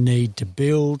what you need to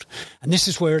build. And this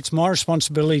is where it's my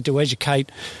responsibility to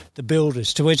educate the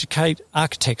builders, to educate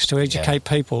architects, to educate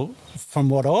people from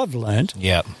what I've learned.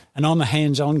 And I'm a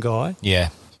hands-on guy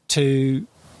to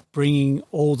bringing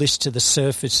all this to the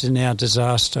surface in our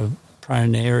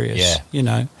disaster-prone areas, you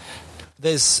know.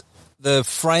 The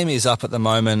frame is up at the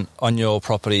moment on your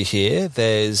property here.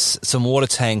 There's some water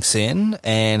tanks in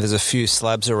and there's a few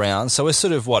slabs around. So we're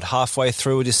sort of, halfway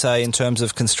through, would you say, in terms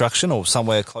of construction, or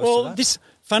somewhere close to that? Well,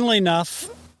 funnily enough,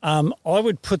 I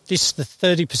would put this the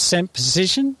 30%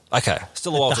 position. Okay,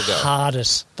 still a while to go.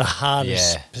 The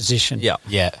hardest position.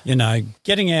 Yeah. You know,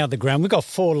 getting out of the ground. We've got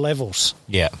 4 levels.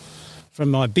 Yeah. From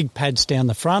my big pads down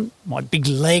the front, my big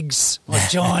legs, my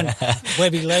giant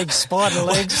webby legs, spider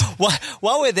legs.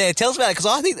 While we're there, tell us about it, because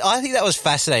I think that was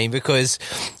fascinating, because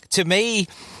to me,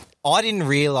 I didn't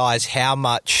realise how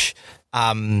much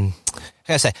I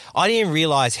didn't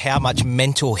realise how much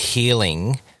mental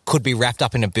healing could be wrapped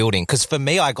up in a building. Because for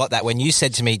me, I got that when you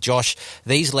said to me, Josh,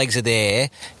 these legs are there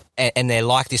and they're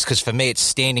like this, because for me it's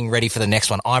standing ready for the next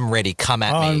one. I'm ready, come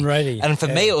at me. I'm ready. And for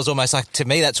me, it was almost like, to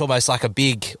me, that's almost like a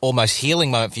big, almost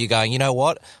healing moment for you, going, you know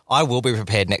what, I will be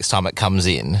prepared next time it comes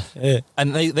in. Yeah.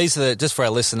 And these are just for our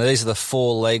listener, these are the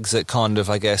 4 legs that kind of,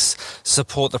 I guess,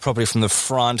 support the property from the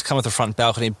front, come with the front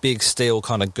balcony, big steel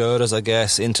kind of girders, I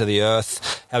guess, into the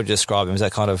earth. How would you describe them? Is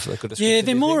that kind of a good description? Yeah,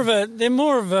 they're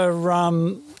more of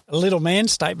a little man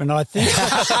statement, I think.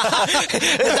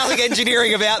 There's nothing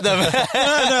engineering about them.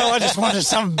 No, I just wanted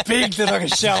something big that I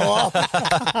could show off.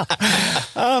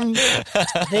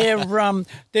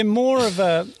 They're more of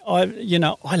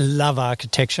I love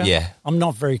architecture. Yeah. I'm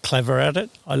not very clever at it.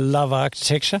 I love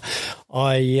architecture.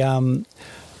 Many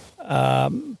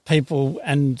people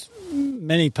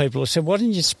have said, why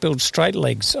didn't you just build straight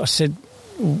legs? I said,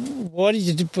 why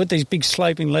did you put these big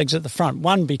sloping legs at the front?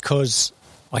 One, because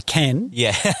I can.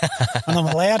 Yeah. And I'm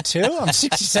allowed to. I'm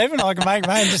 67. I can make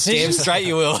my own decisions. Damn straight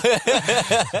you will.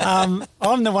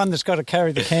 I'm the one that's got to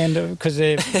carry the can because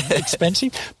they're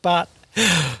expensive. But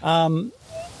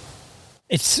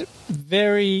it's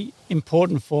very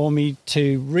important for me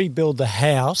to rebuild the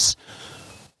house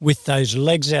with those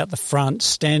legs out the front,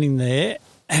 standing there.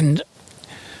 And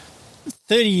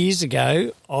 30 years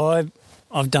ago, I've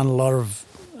done a lot of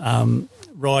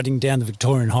riding down the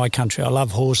Victorian high country. I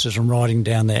love horses and riding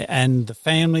down there. And the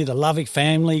family, the Lovick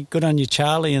family, good on you,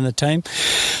 Charlie and the team,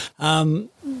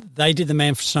 they did the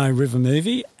Man from Snowy River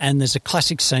movie, and there's a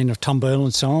classic scene of Tom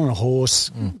Burlinson on a horse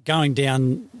going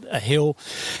down a hill,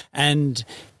 and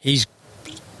he's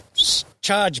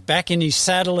charged back in his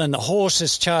saddle and the horse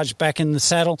is charged back in the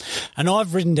saddle. And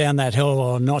I've ridden down that hill,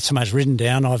 or not so much ridden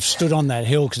down, I've stood on that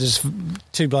hill because it's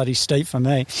too bloody steep for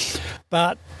me.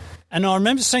 And I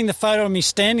remember seeing the photo of me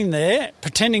standing there,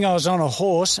 pretending I was on a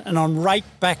horse, and I'm right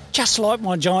back, just like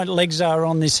my giant legs are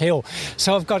on this hill.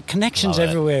 So I've got connections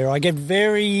everywhere. I get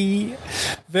very,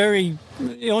 very,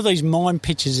 all these mind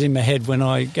pictures in my head when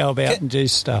I go about and do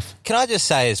stuff. Can I just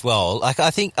say as well, like,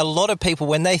 I think a lot of people,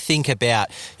 when they think about,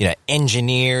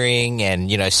 engineering and,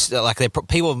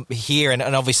 people here, and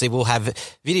obviously we'll have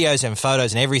videos and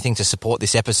photos and everything to support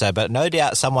this episode, but no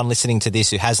doubt someone listening to this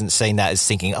who hasn't seen that is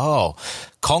thinking, oh,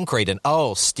 concrete and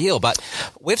steel. But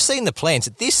we've seen the plans.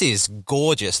 This is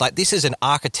gorgeous. Like, this is an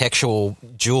architectural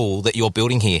jewel that you're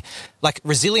building here. Like,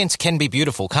 resilience can be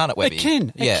beautiful, can't it, Webby? It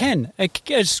can. Yeah. It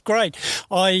can. It's great.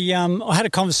 I had a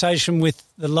conversation with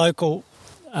the local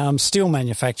steel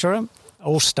manufacturer,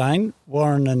 Allstain,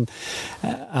 Warren, and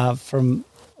from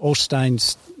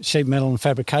Allstain's Sheet Metal and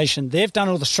Fabrication. They've done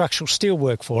all the structural steel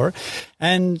work for it.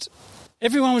 And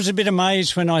everyone was a bit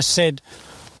amazed when I said,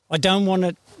 I don't want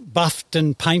it buffed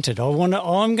and painted.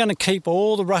 I'm going to keep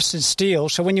all the rusted steel,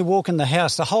 so when you walk in the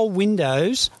house, the whole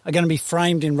windows are going to be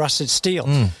framed in rusted steel.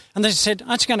 And they said,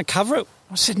 aren't you going to cover it?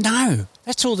 I said, no,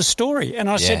 that's all the story. And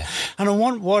I said, and I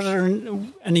want Water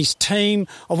and his team,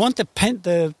 I want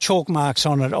the chalk marks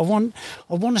on it. I want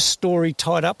a story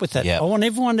tied up with it. I want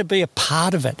everyone to be a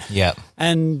part of it.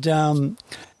 And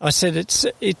I said,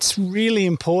 it's really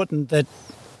important that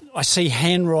I see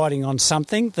handwriting on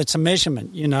something that's a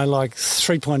measurement, like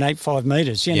 3.85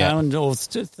 metres, or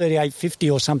 3850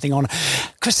 or something on it,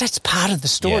 because that's part of the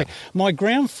story. My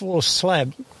ground floor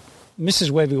slab,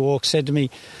 Mrs. Webby Walk said to me,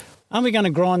 aren't we going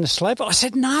to grind the slab? I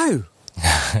said, no.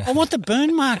 I want the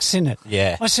burn marks in it.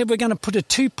 I said, we're going to put a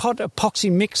 2-pot epoxy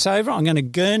mix over. I'm going to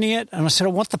gurney it. And I said, I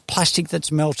want the plastic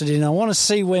that's melted in. I want to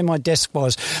see where my desk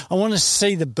was. I want to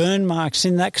see the burn marks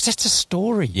in that, because that's a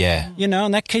story.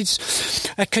 And that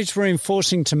keeps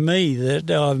reinforcing to me that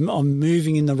I'm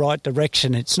moving in the right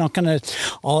direction. It's not going to,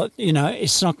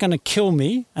 it's not going to kill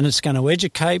me, and it's going to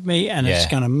educate me, and it's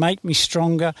going to make me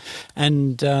stronger.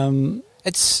 And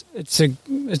it's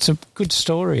a good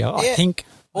story, I think.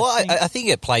 Well, I think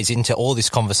it plays into all this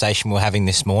conversation we're having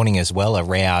this morning as well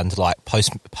around like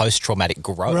post-traumatic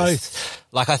growth.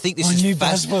 Like, I think this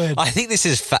buzzword. I think this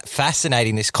is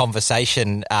fascinating, this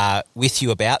conversation with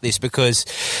you about this, because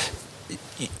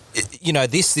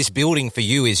this building for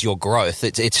you is your growth.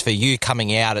 It's for you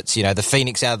coming out. It's, the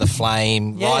phoenix out of the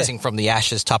flame, rising from the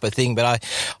ashes type of thing. But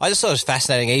I just thought it was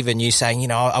fascinating, even you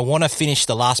saying, I want to finish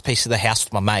the last piece of the house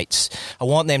with my mates. I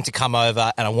want them to come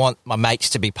over and I want my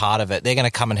mates to be part of it. They're going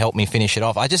to come and help me finish it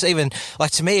off. I just even,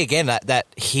 to me, again, that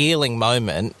healing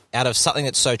moment out of something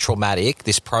that's so traumatic,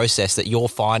 this process that you're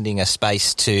finding a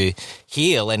space to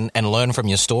heal and learn from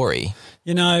your story.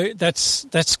 That's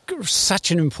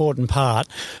such an important part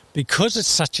because it's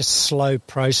such a slow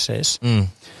process.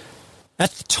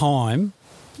 At the time,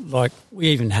 we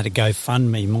even had a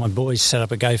GoFundMe. My boys set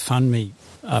up a GoFundMe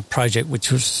project,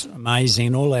 which was amazing,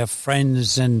 and all our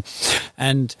friends and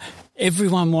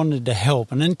everyone wanted to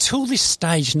help. And until this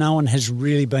stage, no one has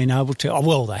really been able to. Oh,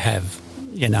 well, they have.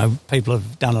 People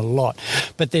have done a lot.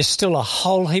 But there's still a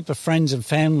whole heap of friends and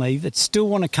family that still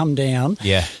want to come down,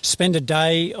 spend a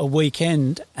day, a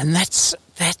weekend, and that's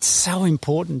so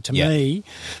important to me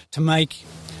to make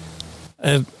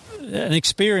an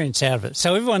experience out of it.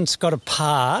 So everyone's got a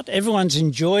part. Everyone's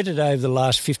enjoyed it over the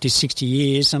last 50, 60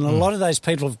 years, and a lot of those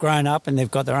people have grown up and they've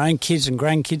got their own kids and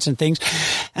grandkids and things,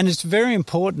 and it's very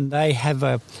important they have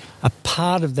a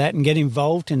part of that and get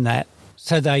involved in that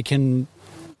so they can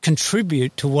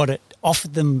contribute to what it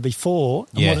offered them before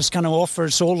and what it's going to offer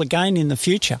us all again in the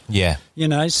future.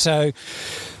 So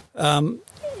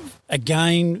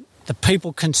again, the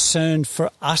people concerned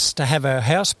for us to have our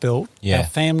house built, our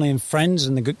family and friends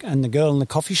and the girl in the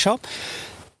coffee shop,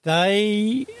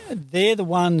 they're the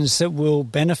ones that will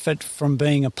benefit from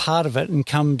being a part of it and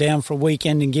come down for a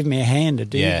weekend and give me a hand to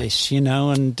do this,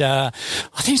 and I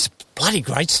think it's a bloody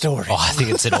great story. Oh, I think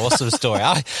it's an awesome story.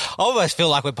 I almost feel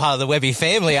like we're part of the Webby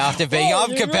family after being.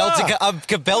 I'm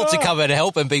compelled to come and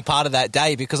help and be part of that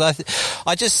day because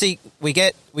I just see we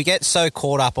get so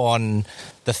caught up on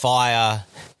the fire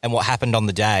and what happened on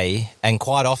the day, and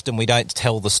quite often we don't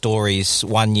tell the stories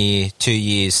 1 year, 2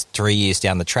 years, 3 years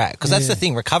down the track because that's the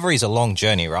thing. Recovery is a long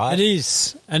journey, right? It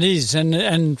is,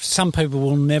 and some people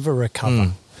will never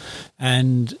recover.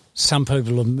 And some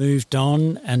people have moved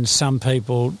on, and some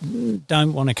people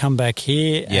don't want to come back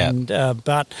here.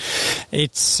 But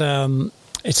it's a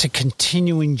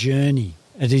continuing journey.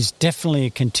 It is definitely a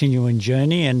continuing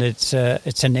journey, and it's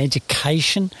an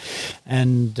education,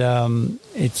 and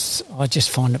I just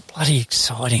find it bloody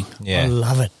exciting. I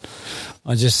love it.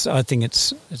 I think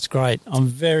it's great. I'm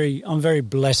very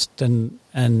blessed and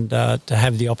to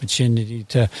have the opportunity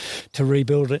to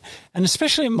rebuild it, and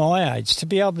especially at my age to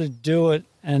be able to do it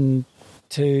and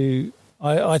to.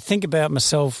 I think about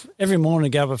myself every morning. I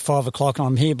get up at 5 o'clock and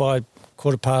I'm here by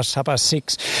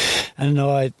 6:15, and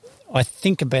I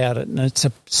think about it, and it's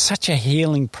such a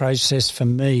healing process for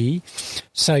me,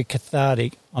 so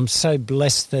cathartic. I'm so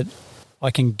blessed that I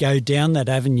can go down that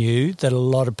avenue that a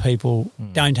lot of people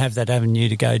don't have that avenue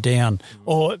to go down,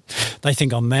 or they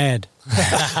think I'm mad.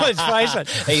 Let's face it.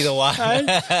 Either way.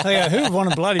 They go, who would want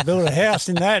to bloody build a house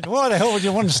in that? Why the hell would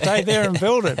you want to stay there and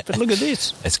build it? But look at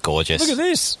this. It's gorgeous. Look at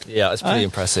this. Yeah, it's pretty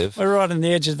impressive. We're right on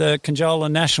the edge of the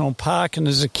Conjola National Park, and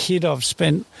as a kid I've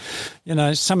spent,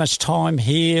 so much time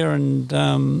here,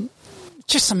 and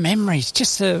just the memories,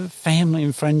 just the family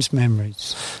and friends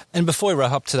memories. And before we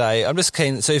wrap up today, I'm just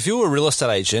keen, so if you were a real estate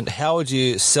agent, how would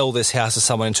you sell this house to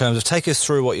someone in terms of, take us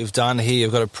through what you've done here?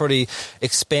 You've got a pretty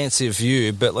expansive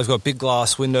view, but they've got big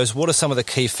glass windows. What are some of the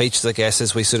key features, I guess,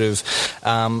 as we sort of,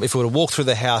 if we were to walk through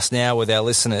the house now with our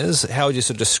listeners, how would you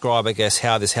sort of describe, I guess,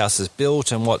 how this house is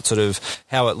built and what sort of,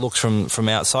 how it looks from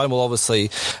outside? Well, obviously,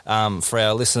 for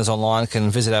our listeners online, can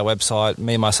visit our website,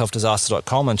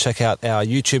 memyselfdisaster.com, and check out our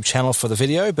YouTube channel for the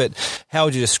video. But how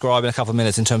would you describe in a couple of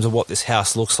minutes in terms of what this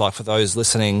house looks like for those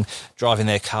listening, driving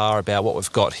their car, about what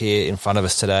we've got here in front of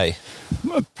us today?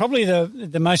 Probably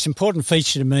the most important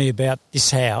feature to me about this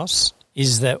house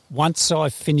is that once I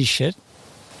finish it,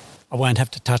 I won't have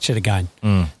to touch it again.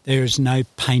 There is no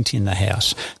paint in the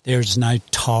house. There is no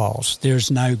tiles. There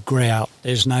is no grout.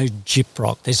 There's no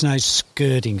gyprock. There's no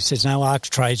skirtings. There's no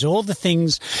architraves. All the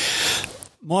things,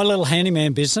 my little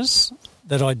handyman business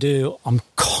that I do, I'm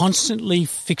constantly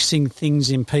fixing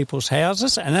things in people's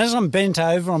houses, and as I'm bent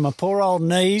over on my poor old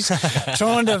knees,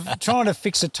 trying to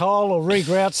fix a tile or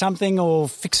regrout something or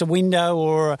fix a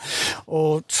window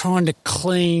or trying to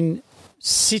clean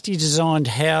city-designed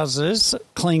houses,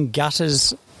 clean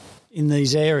gutters in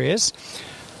these areas,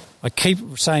 I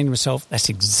keep saying to myself, that's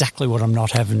exactly what I'm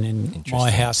not having in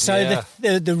my house. So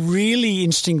the really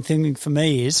interesting thing for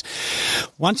me is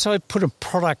once I put a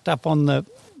product up on the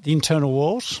internal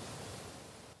walls,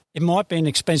 it might be an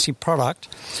expensive product,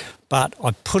 but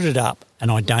I put it up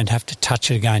and I don't have to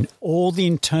touch it again. All the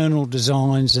internal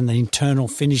designs and the internal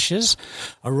finishes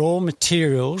are all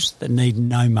materials that need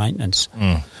no maintenance.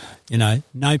 You know,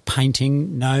 no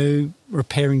painting, no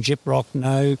repairing gyprock,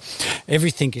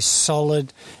 everything is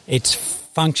solid. It's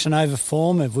function over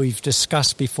form, as we've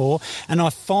discussed before. And I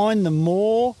find the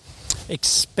more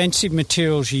expensive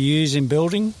materials you use in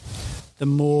building, the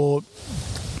more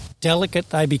delicate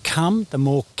they become, the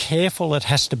more careful it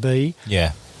has to be.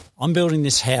 Yeah. I'm building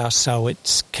this house so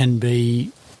it can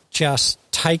be just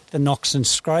take the knocks and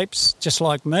scrapes, just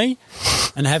like me,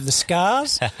 and have the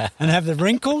scars and have the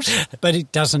wrinkles, but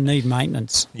it doesn't need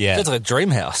maintenance. Yeah. It's like a dream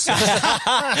house.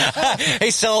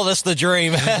 He sold us the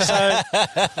dream.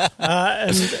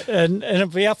 And it'll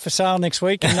be up for sale next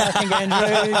week. And I think,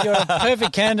 Andrew, you're a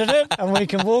perfect candidate, and we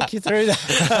can walk you through that.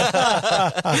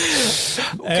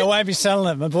 I won't be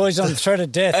selling it. My boy's on the threat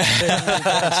of death.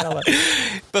 Sell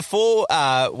it. Before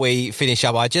we finish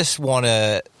up, I just want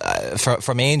to,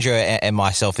 from Andrew and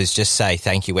myself, is just say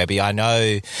thank you, Webby. I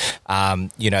know,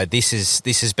 this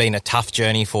has been a tough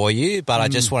journey for you, but I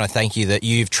just want to thank you that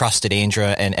you've trusted Andrew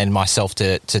and myself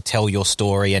to tell your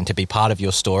story and to be part of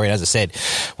your story. And as I said,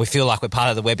 we feel like we're part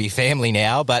of the Webby family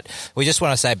now, but we just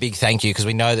want to say a big thank you because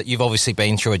we know that you've obviously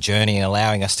been through a journey and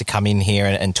allowing us to come in here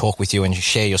and talk with you and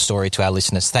share your story to our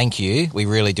listeners. Thank you. We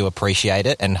really do appreciate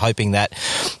it, and hoping that,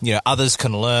 others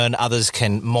can learn, others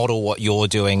can model what you're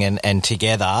doing, and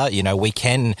together, we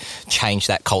can change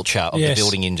that culture of the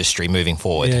building industry moving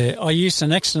forward. Yeah, I used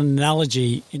an excellent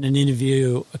analogy in an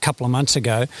interview a couple of months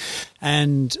ago,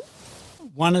 and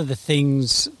one of the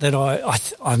things that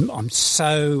I'm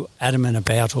so adamant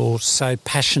about, or so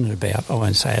passionate about, I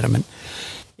won't say adamant,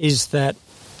 is that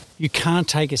you can't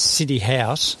take a city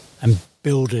house and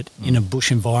build it in a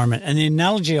bush environment. And the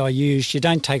analogy I use, you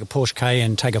don't take a Porsche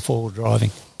Cayenne and take a four-wheel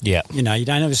driving. Yeah. You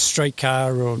don't have a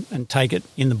streetcar and take it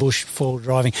in the bush four-wheel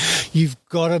driving. You've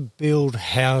got to build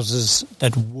houses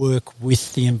that work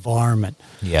with the environment.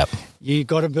 Yep. You've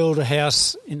got to build a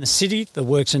house in the city that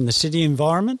works in the city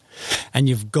environment, and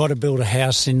you've got to build a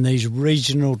house in these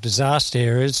regional disaster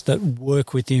areas that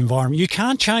work with the environment. You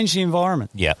can't change the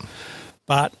environment. Yep.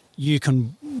 But you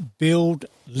can build,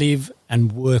 live,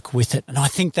 and work with it. And I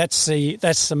think that's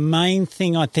the main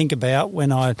thing I think about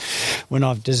when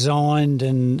I've designed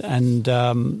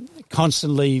and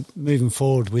constantly moving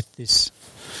forward with this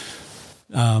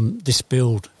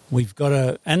build. We've got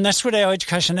to, and that's what our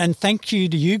education. And thank you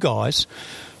to you guys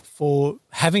for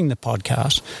having the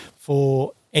podcast,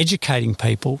 for educating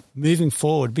people moving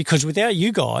forward. Because without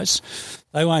you guys,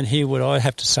 they won't hear what I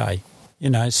have to say.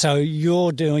 So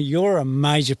you're a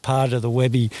major part of the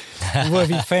Webby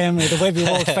family, the Webby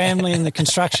World family, in the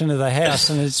construction of the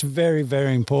house, and it's very,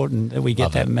 very important that we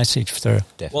get that message through.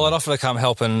 Definitely. Well, I'd offer to come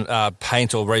help and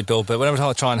paint or rebuild, but whenever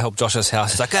I try and help Josh's house,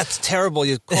 it's like, that's terrible,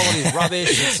 your quality is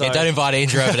rubbish. So... Yeah, don't invite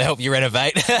Andrew over to help you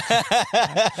renovate.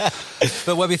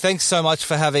 But Webby, thanks so much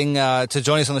for having to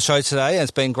join us on the show today.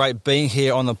 It's been great being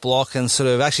here on the block and sort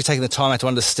of actually taking the time out to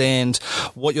understand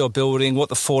what you're building, what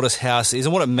the Fortis house is,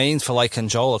 and what it means for Lake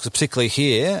Conjola, because particularly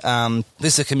here,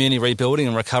 this is a community rebuilding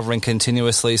and recovering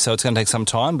continuously, so it's going to take some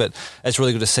time, but it's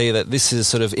really good to see that this is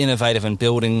sort of innovative and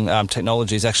building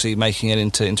technology is actually making it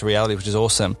into reality, which is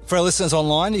awesome. For our listeners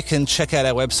online, you can check out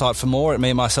our website for more at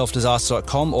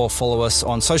memyselfdisaster.com, or follow us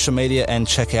on social media and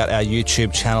check out our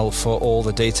YouTube channel for all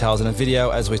the details and a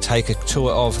video as we take a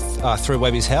tour of through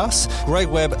Webby's house. Greg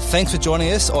Webb, thanks for joining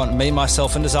us on Me,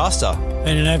 Myself and Disaster.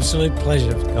 Been an absolute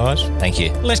pleasure, guys. Thank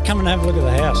you. Let's come and have a look at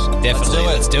the house. Definitely.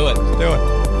 Let's do it.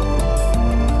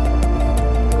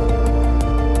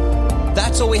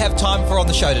 That's all we have time for on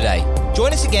the show today.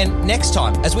 Join us again next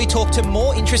time as we talk to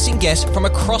more interesting guests from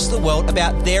across the world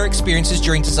about their experiences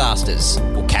during disasters.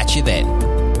 We'll catch you then.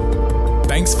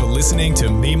 Thanks for listening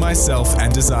to Me, Myself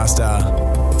and Disaster.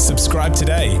 Subscribe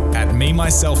today at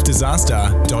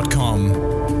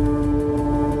memyselfdisaster.com.